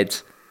head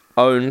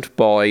owned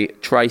by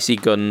Tracy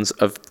Guns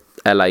of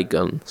LA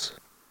Guns.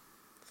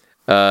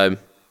 And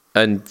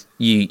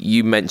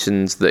you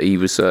mentioned that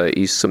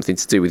he's something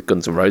to do with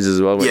Guns N' Roses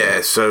as well.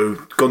 Yeah, so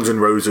Guns N'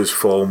 Roses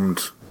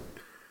formed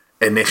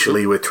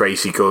initially with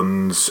Tracy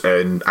Guns,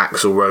 and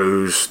Axl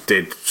Rose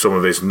did some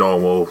of his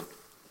normal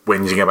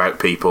whinging about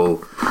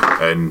people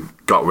and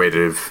got rid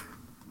of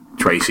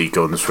Tracy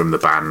Guns from the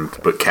band,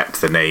 but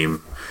kept the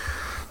name.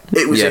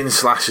 It was in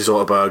Slash's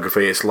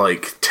autobiography. It's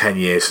like 10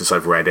 years since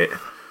I've read it,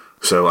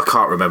 so I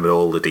can't remember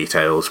all the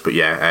details. But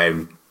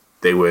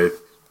they were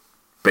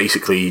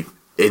basically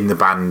in the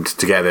band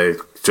together.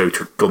 So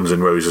Guns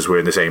N' Roses were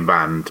in the same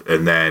band,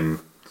 and then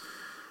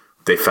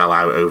they fell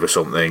out over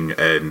something,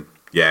 and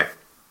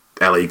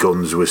LA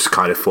Guns was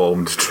kind of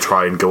formed to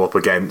try and go up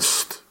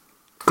against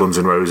Guns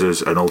N'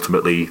 Roses, and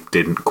ultimately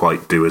didn't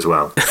quite do as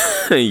well.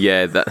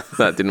 Yeah,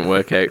 that didn't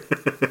work out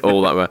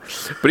all that well.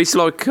 But it's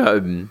like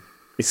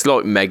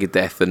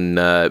Megadeth and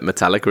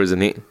Metallica,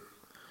 isn't it?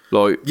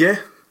 Like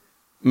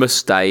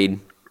Mustaine,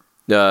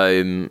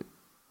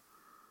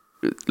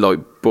 like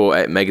brought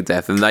out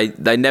Megadeth, and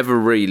they never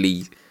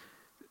really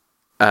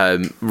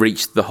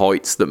reached the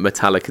heights that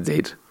Metallica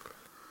did,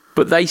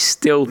 but they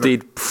still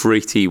did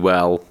pretty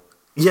well.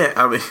 Yeah,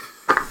 I mean,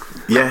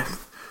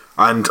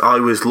 and I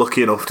was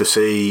lucky enough to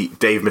see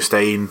Dave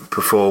Mustaine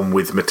perform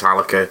with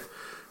Metallica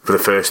for the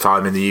first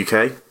time in the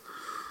UK.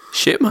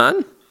 Shit,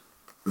 man.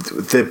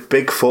 The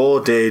Big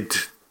Four did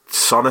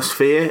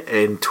Sonosphere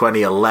in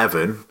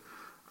 2011,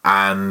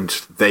 and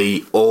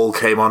they all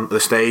came onto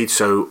the stage,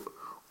 so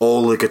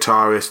all the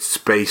guitarists,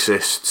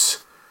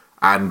 bassists,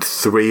 and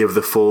 3 of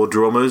the 4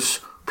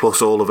 drummers,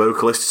 plus all the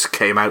vocalists,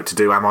 came out to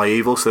do Am I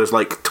Evil, so there's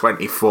like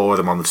 24 of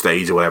them on the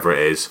stage, or whatever it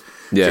is.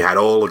 Yeah. So you had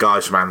all the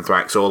guys from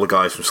Anthrax, all the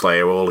guys from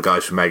Slayer, all the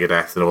guys from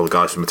Megadeth, and all the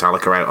guys from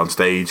Metallica out on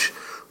stage,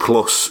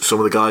 plus some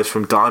of the guys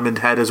from Diamond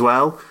Head as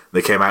well.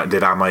 They came out and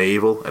did Am I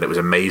Evil, and it was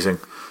amazing.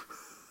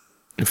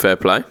 Fair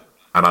play.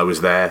 And I was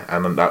there,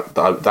 and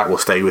that will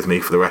stay with me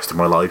for the rest of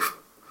my life.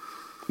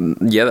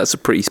 Yeah, that's a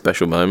pretty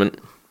special moment.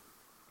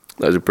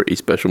 That was a pretty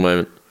special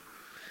moment.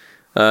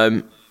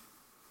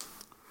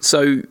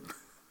 So,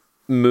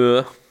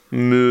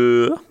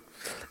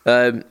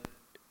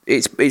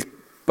 it's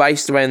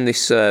based around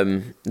this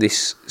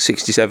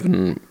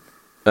 67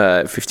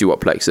 50-watt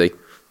plexi.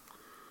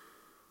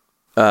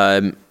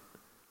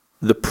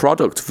 The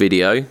product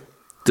video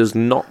does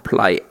not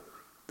play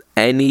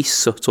any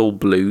subtle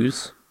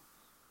blues.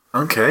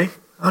 Okay.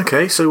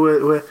 So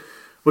we're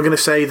going to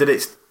say that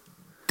it's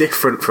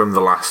different from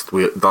the last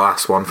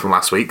one from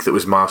last week. That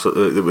was Marshall.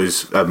 That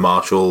was a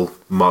Marshall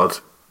mod.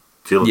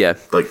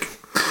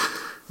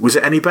 Was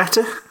it any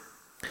better?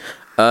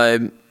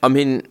 I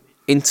mean,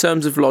 in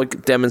terms of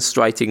like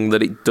demonstrating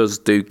that it does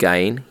do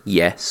gain,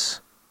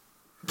 yes.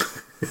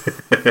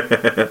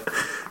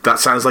 That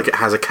sounds like it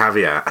has a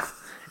caveat.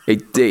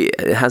 It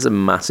has a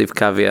massive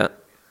caveat.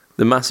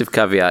 The massive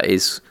caveat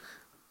is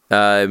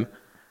the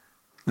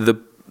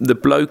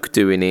bloke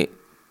doing it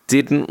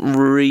didn't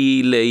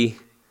really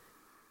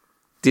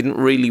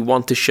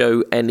want to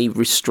show any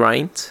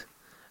restraint.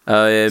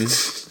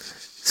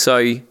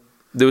 So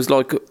there was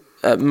like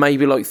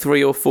maybe like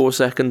 3 or 4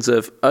 seconds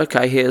of,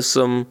 okay, here's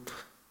some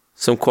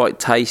quite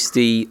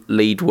tasty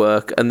lead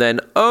work, and then,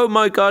 oh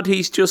my god,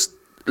 he's just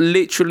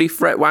literally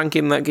fret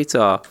wanking that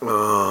guitar.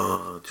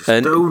 Oh, just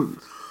and, don't.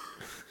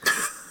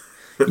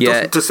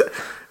 Yeah. Just,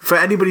 for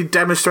anybody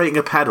demonstrating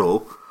a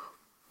pedal,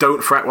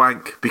 don't fret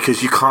wank,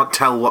 because you can't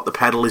tell what the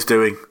pedal is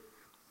doing.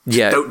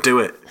 Yeah. Don't do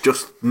it.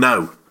 Just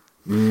no.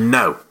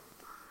 No.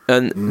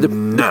 And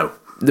no.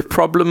 The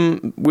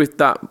problem with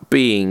that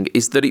being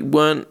is that it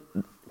weren't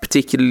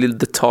particularly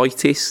the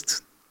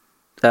tightest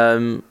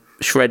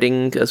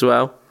shredding as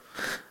well.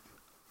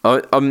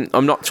 I'm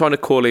not trying to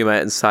call him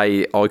out and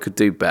say I could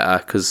do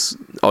better, because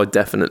I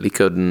definitely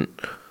couldn't.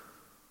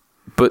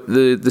 But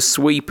the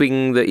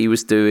sweeping that he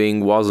was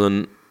doing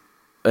wasn't.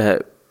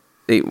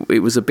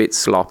 It was a bit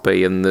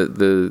sloppy, and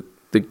the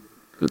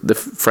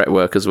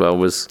fretwork as well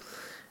was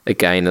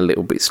again a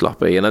little bit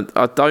sloppy. And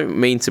I don't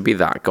mean to be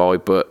that guy,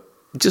 but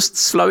just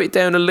slow it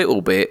down a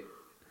little bit,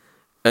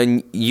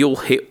 and you'll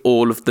hit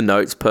all of the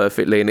notes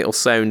perfectly, and it'll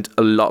sound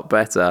a lot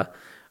better.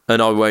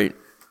 And I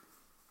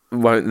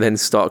won't then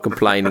start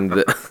complaining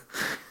that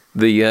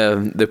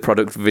the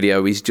product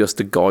video is just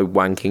a guy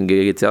wanking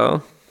a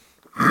guitar.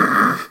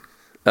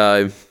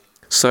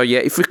 So yeah,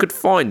 if we could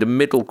find a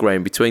middle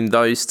ground between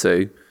those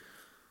two,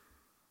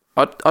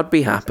 I'd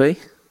be happy.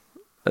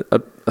 I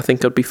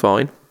think I'd be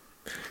fine.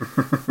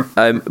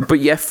 But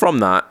yeah, from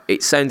that,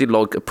 it sounded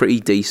like a pretty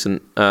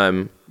decent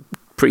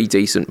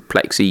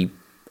Plexi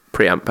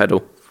preamp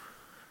pedal,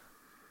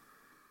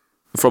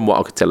 from what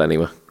I could tell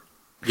anyway.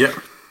 Yeah.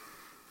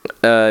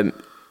 To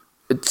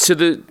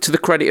the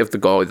credit of the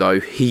guy though,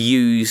 he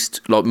used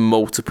like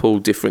multiple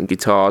different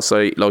guitars.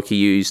 So like he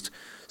used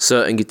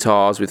certain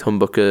guitars with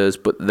humbuckers,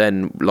 but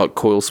then like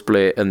coil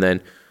split, and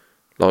then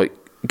like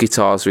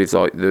guitars with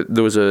like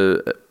there was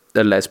a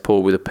Les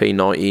Paul with a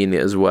P90 in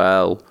it as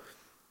well,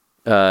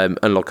 and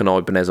like an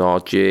Ibanez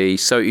RG.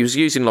 So he was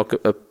using like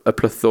a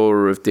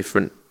plethora of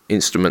different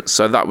instruments.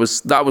 So that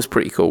was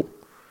pretty cool.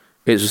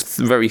 It was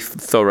very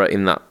thorough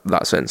in that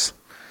sense.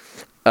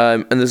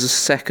 And there's a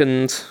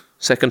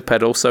second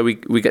pedal, so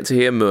we get to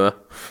hear more.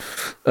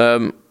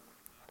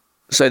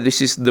 So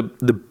this is the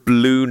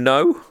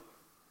Blueno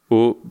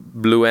or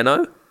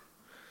Blueno.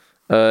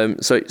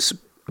 So it's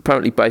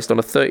apparently based on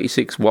a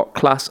 36 watt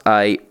Class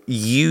A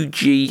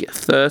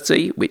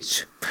UG30,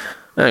 which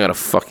I ain't got a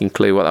fucking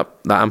clue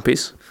what that amp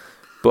is,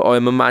 but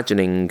I'm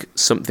imagining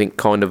something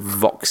kind of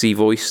Voxy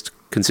voiced,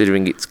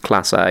 considering it's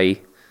Class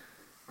A.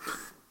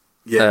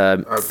 Yeah.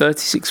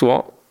 36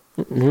 watt.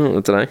 I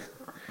don't know.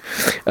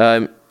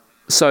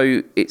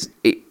 So it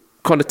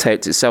kind of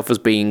touts itself as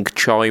being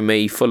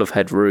chimey, full of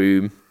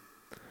headroom,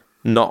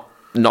 not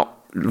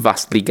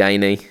vastly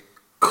gainy.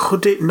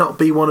 Could it not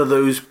be one of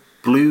those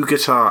blue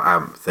guitar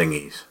amp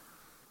thingies?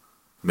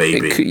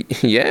 Maybe.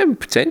 Yeah,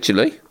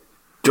 potentially.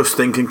 Just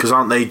thinking, because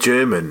aren't they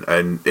German,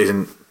 and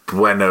isn't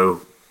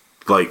Bueno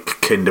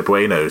like Kinder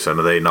Buenos, and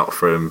are they not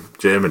from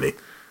Germany?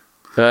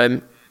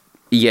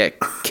 Yeah,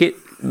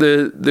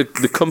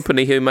 the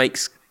company who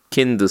makes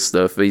Kinder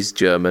stuff is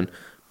German,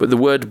 but the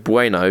word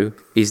Bueno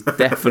is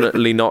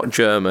definitely not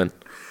German.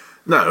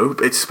 No,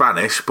 it's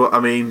Spanish, but I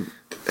mean,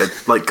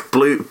 like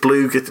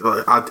blue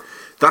guitar.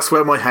 That's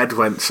where my head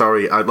went.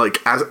 Sorry,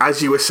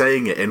 as you were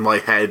saying it in my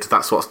head,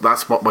 that's what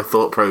my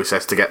thought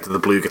process to get to the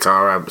blue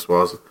guitar amps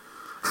was.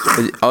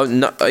 Oh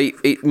no,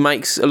 it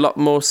makes a lot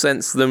more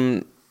sense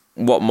than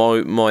what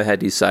my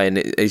head is saying.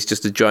 It's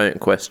just a giant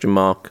question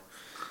mark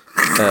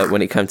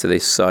when it came to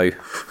this. So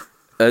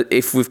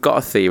if we've got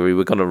a theory,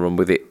 we're gonna run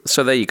with it.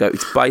 So there you go.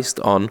 It's based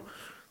on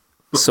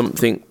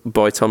something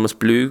by Thomas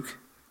Blug.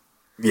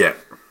 Yeah.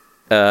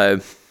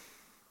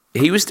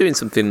 He was doing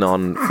something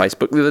on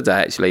Facebook the other day,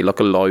 actually, like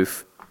a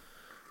live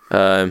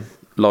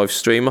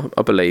stream,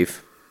 I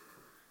believe.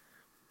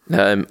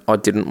 I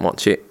didn't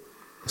watch it,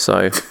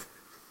 so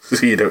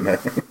you don't know.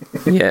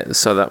 Yeah,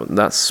 so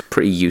that's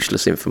pretty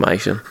useless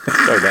information.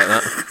 Sorry about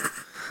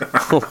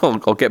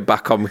that. I'll get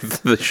back on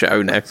with the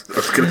show now. I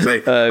was going to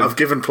say, I've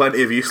given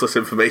plenty of useless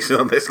information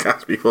on this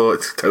cast before.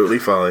 It's totally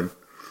fine.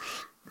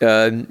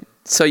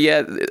 So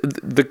yeah,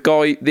 the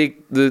guy,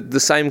 the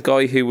same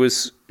guy who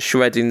was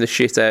shredding the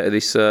shit out of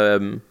this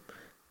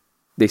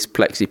this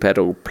Plexi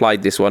pedal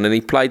played this one, and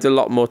he played a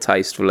lot more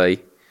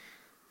tastefully.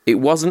 It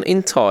wasn't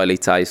entirely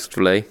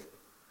tastefully,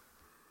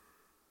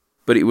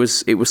 but it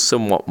was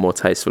somewhat more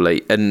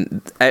tastefully.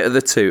 And out of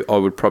the two, I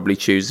would probably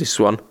choose this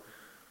one,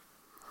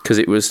 because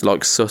it was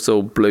like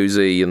subtle,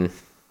 bluesy, and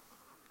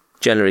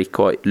generally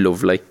quite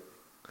lovely.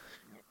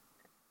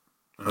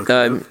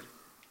 Okay.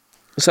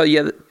 So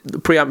yeah, the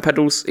preamp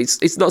pedals,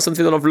 it's not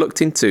something that I've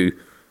looked into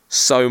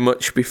so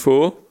much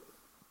before,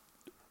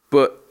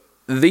 but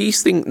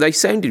these things, they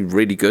sounded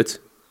really good.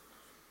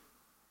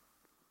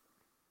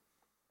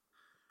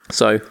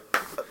 So,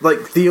 like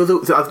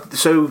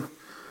so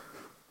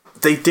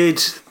they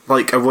did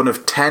like a run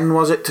of 10,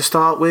 was it, to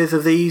start with,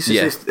 of these?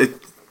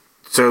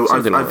 So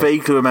I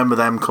vaguely remember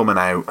them coming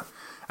out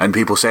and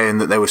people saying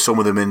that there were some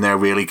of them in there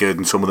really good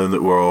and some of them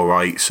that were all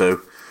right.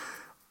 So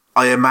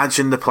I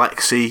imagine the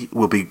Plexi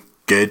will be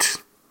good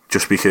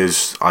just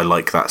because I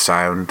like that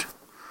sound.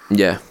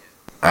 Yeah.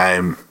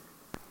 I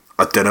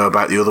don't know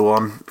about the other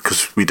one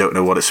because we don't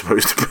know what it's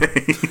supposed to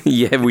be.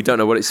 Yeah, we don't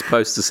know what it's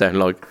supposed to sound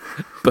like,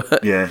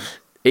 but yeah,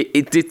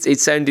 it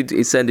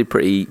sounded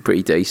pretty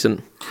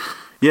decent.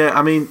 Yeah,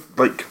 I mean,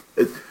 like,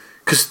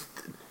 because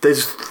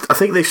I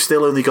think they've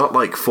still only got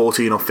like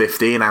 14 or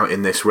 15 out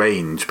in this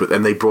range, but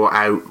then they brought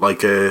out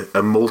like a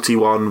multi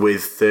one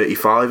with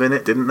 35 in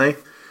it, didn't they?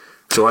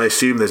 So I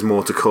assume there's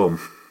more to come.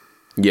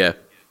 Yeah.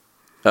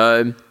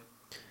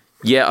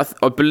 Yeah,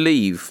 I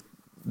believe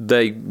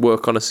they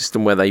work on a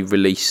system where they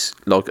release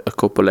like a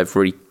couple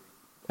every,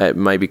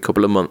 maybe a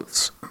couple of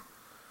months.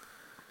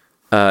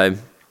 I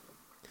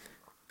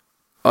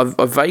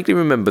vaguely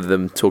remember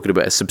them talking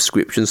about a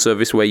subscription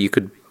service where you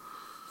could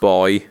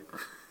buy,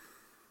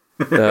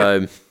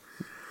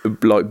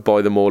 like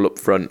buy them all up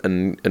front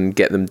and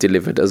get them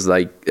delivered as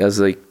they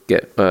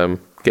get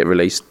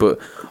released. But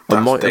That's I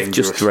might dangerous. have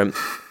just dreamt.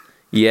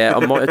 Yeah,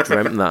 I might have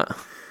dreamt that.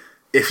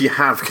 If you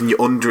have, can you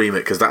undream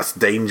it? Because that's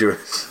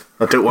dangerous.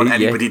 I don't want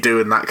anybody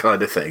doing that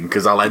kind of thing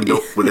because I'll end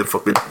up with a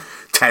fucking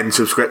 10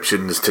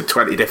 subscriptions to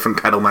 20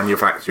 different pedal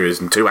manufacturers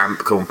and 2 amp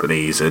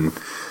companies, and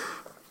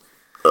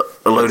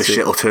a load of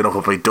shit will turn up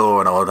at my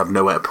door and I'll have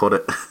nowhere to put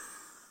it.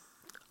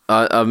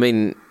 I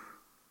mean,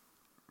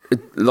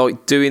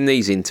 like doing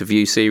these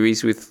interview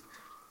series with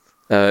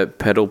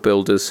pedal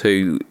builders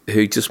who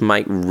just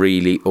make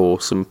really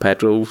awesome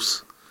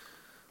pedals,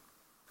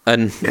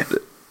 and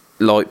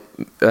like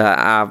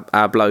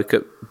our bloke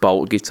at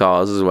Bolt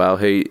Guitars as well,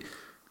 who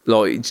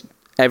like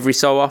every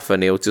so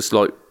often he'll just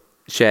like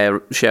share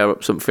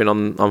up something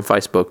on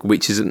Facebook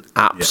which is an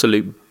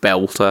absolute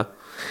belter.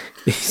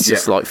 It's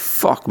just like,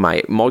 fuck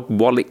mate, my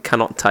wallet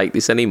cannot take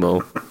this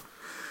anymore.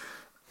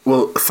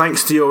 Well,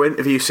 thanks to your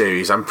interview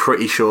series, I'm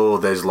pretty sure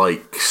there's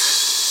like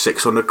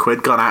 600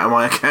 quid gone out of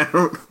my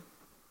account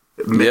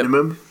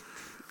minimum.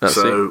 That's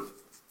so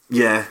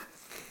yeah,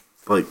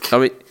 like, I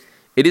mean,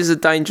 it is a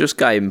dangerous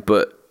game,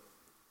 but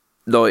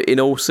like in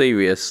all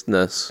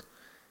seriousness,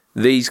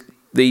 these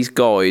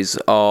guys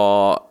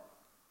are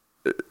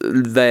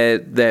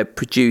they're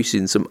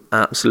producing some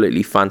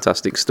absolutely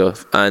fantastic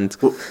stuff, and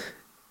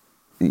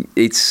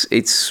it's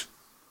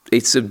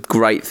a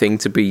great thing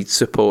to be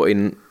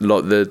supporting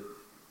like the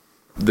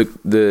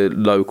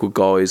local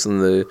guys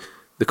and the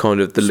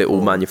kind of the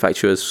little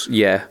manufacturers.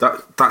 Yeah,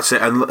 that's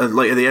it. And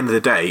like at the end of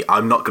the day,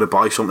 I'm not going to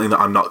buy something that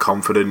I'm not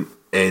confident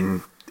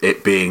in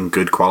it being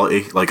good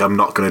quality. Like, I'm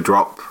not going to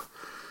drop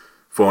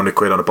 400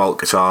 quid on a Bolt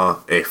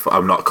guitar if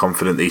I'm not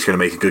confident that he's going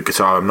to make a good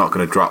guitar. I'm not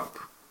going to drop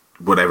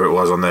whatever it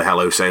was on the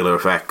Hello Sailor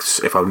effects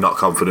if I'm not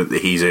confident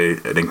that he's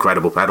an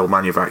incredible pedal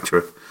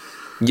manufacturer.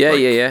 Yeah, like,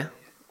 yeah.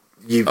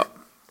 You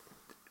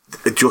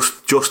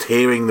just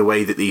hearing the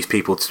way that these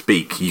people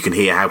speak, you can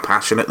hear how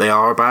passionate they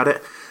are about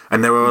it.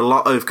 And there are a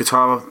lot of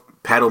guitar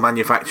pedal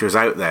manufacturers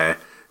out there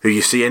who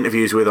you see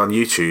interviews with on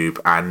YouTube,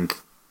 and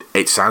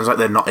it sounds like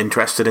they're not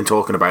interested in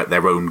talking about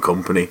their own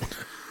company,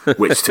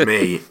 which to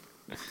me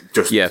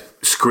just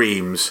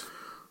screams,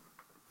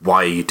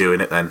 why are you doing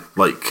it then?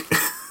 Like,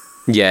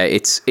 yeah,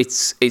 it's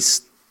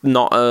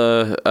not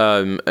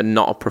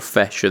a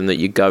profession that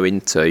you go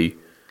into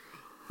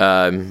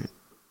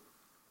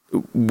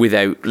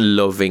without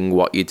loving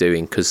what you're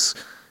doing, because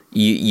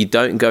you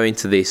don't go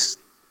into this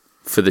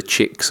for the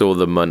chicks or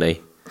the money,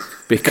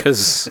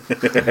 because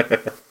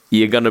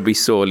you're gonna be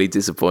sorely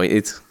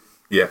disappointed.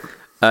 Yeah.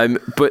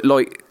 But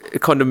like,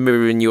 kind of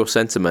mirroring your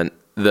sentiment,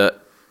 that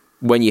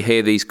when you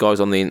hear these guys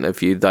on the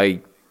interview,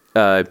 they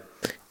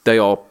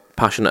are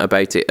passionate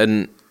about it,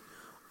 and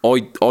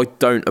I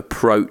don't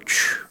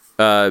approach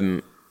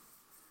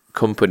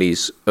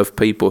companies of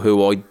people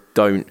who I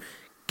don't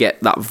get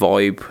that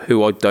vibe,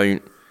 who I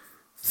don't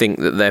think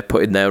that they're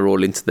putting their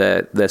all into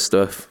their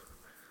stuff.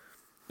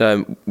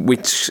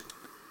 Which,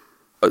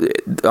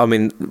 I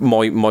mean,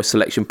 my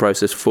selection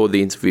process for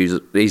the interviews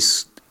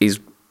is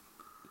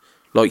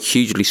like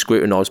hugely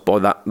scrutinised by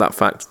that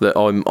fact that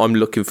I'm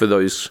looking for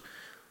those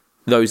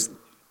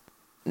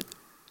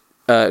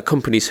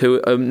companies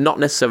who are not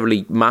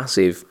necessarily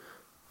massive,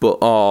 but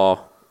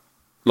are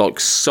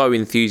like so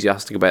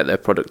enthusiastic about their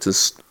product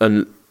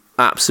and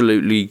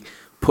absolutely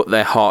put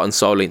their heart and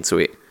soul into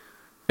it,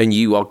 and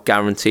you are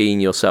guaranteeing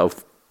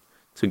yourself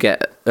to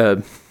get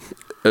a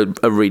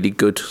really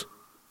good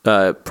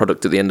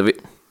product at the end of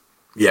it.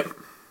 Yep.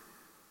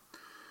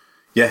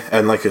 Yeah,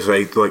 and like I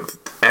say, like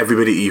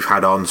everybody you've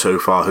had on so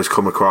far has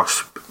come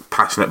across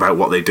passionate about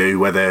what they do,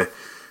 whether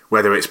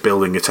it's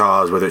building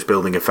guitars, whether it's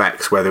building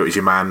effects, whether it was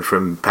your man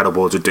from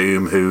Pedalboards of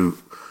Doom who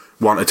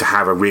wanted to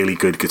have a really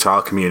good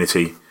guitar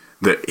community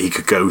that he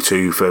could go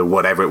to for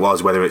whatever it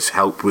was, whether it's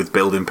help with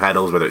building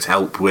pedals, whether it's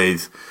help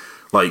with,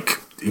 like,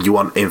 you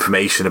want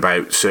information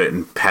about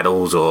certain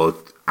pedals or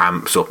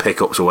amps or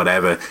pickups or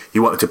whatever. He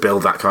wanted to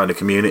build that kind of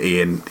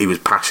community, and he was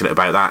passionate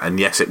about that. And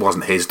yes, it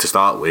wasn't his to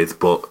start with,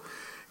 but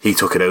he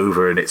took it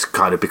over, and it's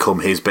kind of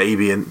become his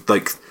baby. And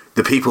like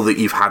the people that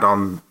you've had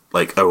on,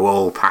 like, are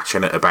all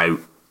passionate about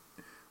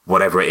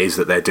whatever it is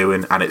that they're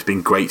doing, and it's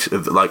been great.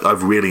 Like,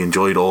 I've really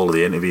enjoyed all of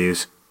the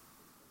interviews.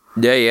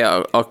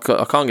 Yeah. I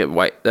can't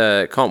wait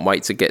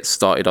to get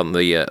started on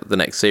the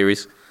next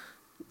series.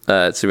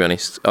 To be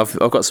honest, I've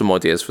got some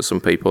ideas for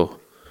some people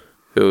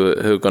who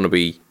are going to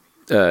be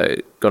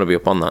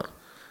up on that.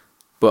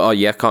 But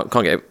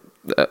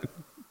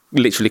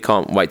literally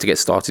can't wait to get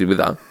started with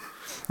that.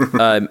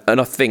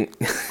 And I think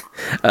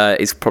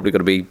it's probably going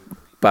to be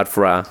bad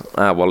for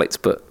our wallets,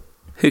 but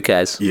who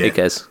cares? Yeah. Who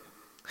cares?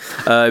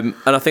 And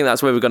I think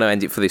that's where we're going to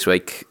end it for this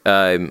week.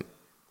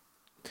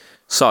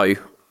 So,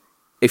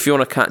 if you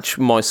want to catch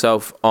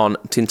myself on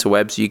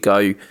Tinterwebs, you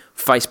go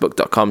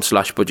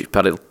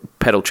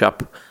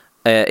facebook.com/budgetpedalchap,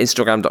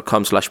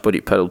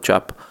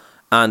 instagram.com/budgetpedalchap,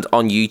 and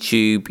on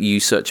YouTube,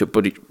 you search up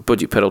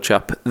Budget Pedal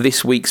Chap.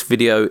 This week's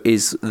video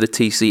is the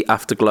TC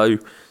Afterglow,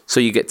 so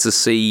you get to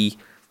see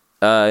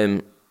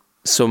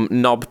some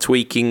knob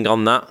tweaking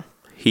on that.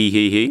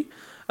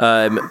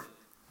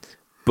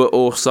 But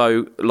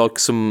also like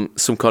some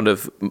kind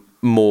of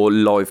more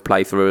live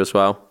playthrough as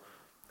well.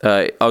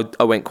 I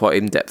went quite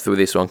in depth with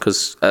this one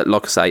because,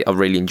 like I say, I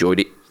really enjoyed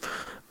it.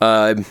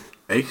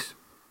 Ace.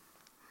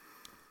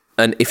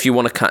 And if you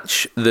want to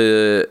catch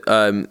the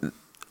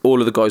all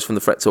of the guys from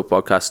the Fret Talk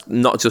podcast,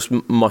 not just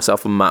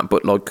myself and Matt,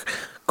 but like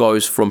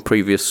guys from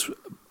previous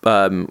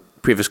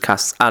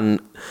casts,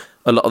 and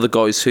a lot of the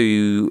guys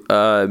who've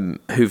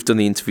done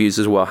the interviews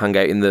as well, hang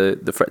out in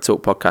the Fret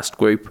Talk podcast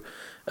group,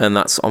 and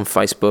that's on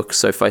Facebook.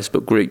 So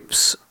Facebook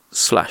groups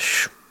 /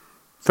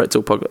 Fret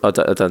Talk podcast. I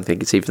don't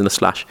think it's even a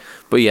slash,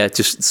 but yeah,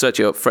 just search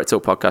it up, Fret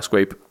Talk podcast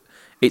group.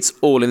 It's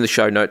all in the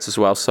show notes as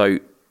well. So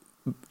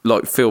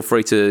like, feel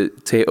free to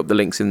hit up the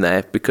links in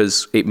there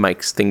because it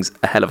makes things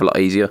a hell of a lot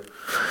easier.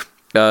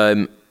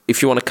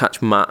 If you want to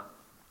catch Matt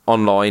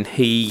online,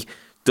 he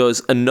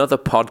does another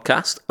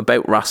podcast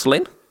about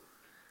wrestling.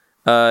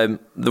 The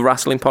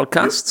wrestling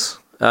podcasts.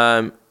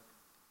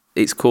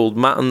 It's called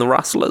Matt and the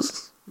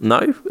Wrestlers.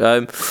 No.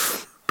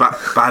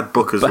 Bad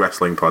Bookers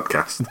Wrestling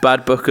Podcast.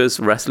 Bad Bookers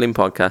Wrestling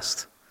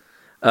Podcast.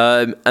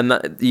 And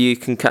that you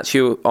can catch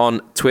you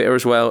on Twitter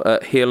as well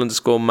at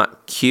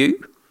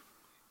heel_MattQ.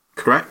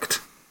 Correct.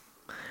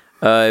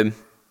 I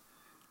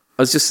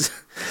was just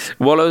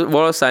while I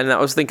was saying that,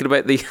 I was thinking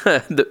about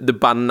the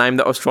band name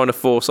that I was trying to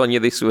force on you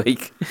this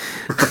week.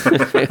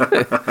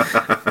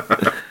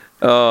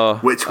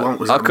 Which one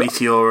was it?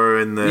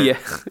 Meteora and the... Yeah,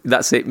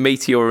 that's it.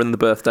 Meteora and the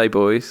Birthday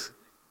Boys.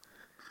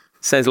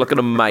 Sounds like an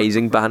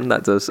amazing band,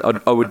 that does.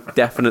 I would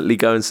definitely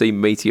go and see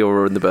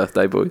Meteora and the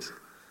Birthday Boys.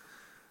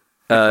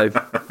 And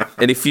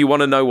if you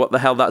want to know what the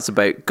hell that's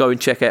about, go and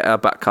check out our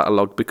back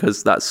catalogue,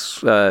 because that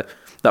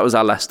was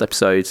our last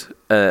episode,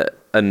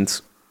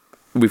 and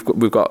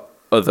we've got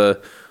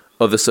other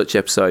such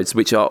episodes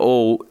which are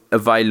all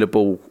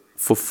available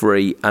for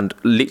free, and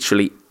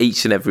literally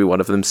each and every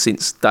one of them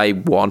since day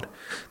one,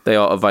 they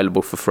are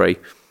available for free.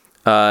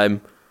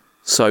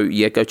 So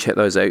yeah, go check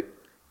those out.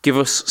 Give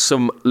us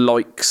some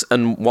likes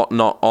and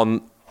whatnot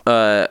on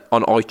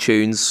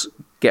iTunes.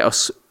 Get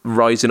us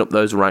rising up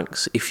those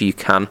ranks if you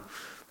can.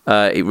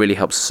 It really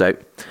helps us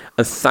out.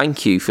 And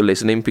thank you for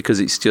listening, because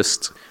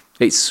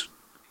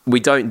we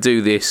don't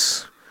do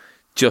this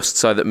just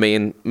so that me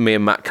and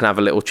Matt can have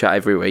a little chat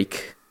every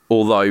week.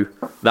 Although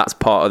that's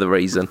part of the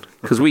reason,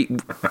 because we,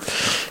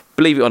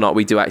 believe it or not,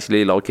 we do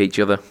actually like each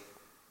other.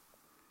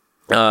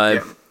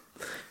 Yeah.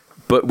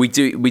 But we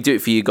do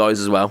it for you guys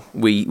as well.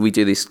 We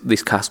do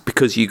this cast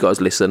because you guys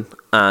listen,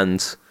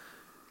 and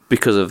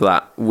because of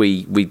that,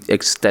 we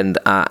extend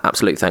our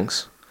absolute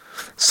thanks.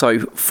 So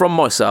from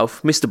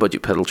myself, Mr.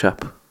 Budget Pedal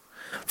Chap,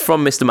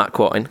 from Mr. Matt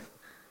Quine,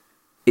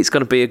 it's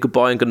going to be a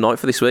goodbye and good night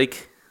for this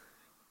week.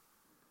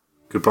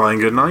 Goodbye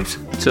and good night.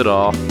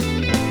 Ta-da.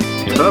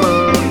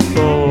 Ta-da.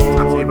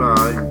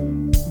 Bye.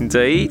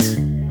 Indeed.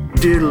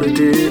 Diddly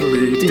diddly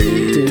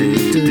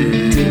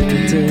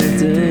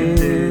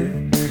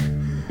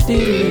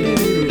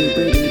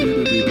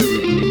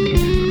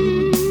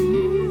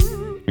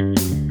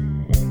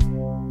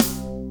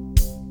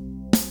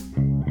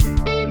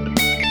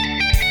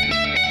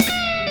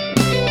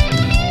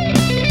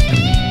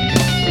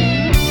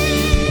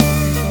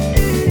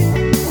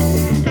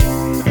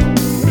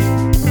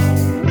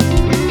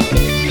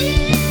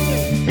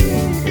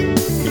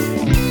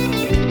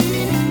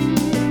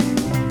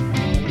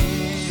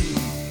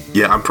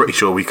Yeah, I'm pretty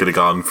sure we could have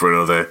gone for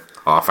another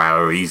half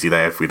hour easy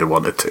there if we'd have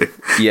wanted to.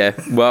 Yeah,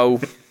 well,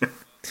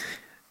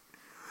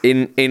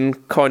 in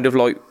kind of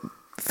like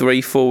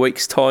 3-4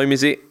 weeks' time,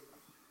 is it?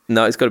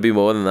 No, it's got to be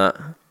more than that.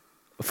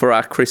 For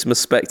our Christmas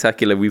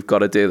spectacular, we've got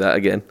to do that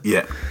again.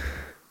 Yeah.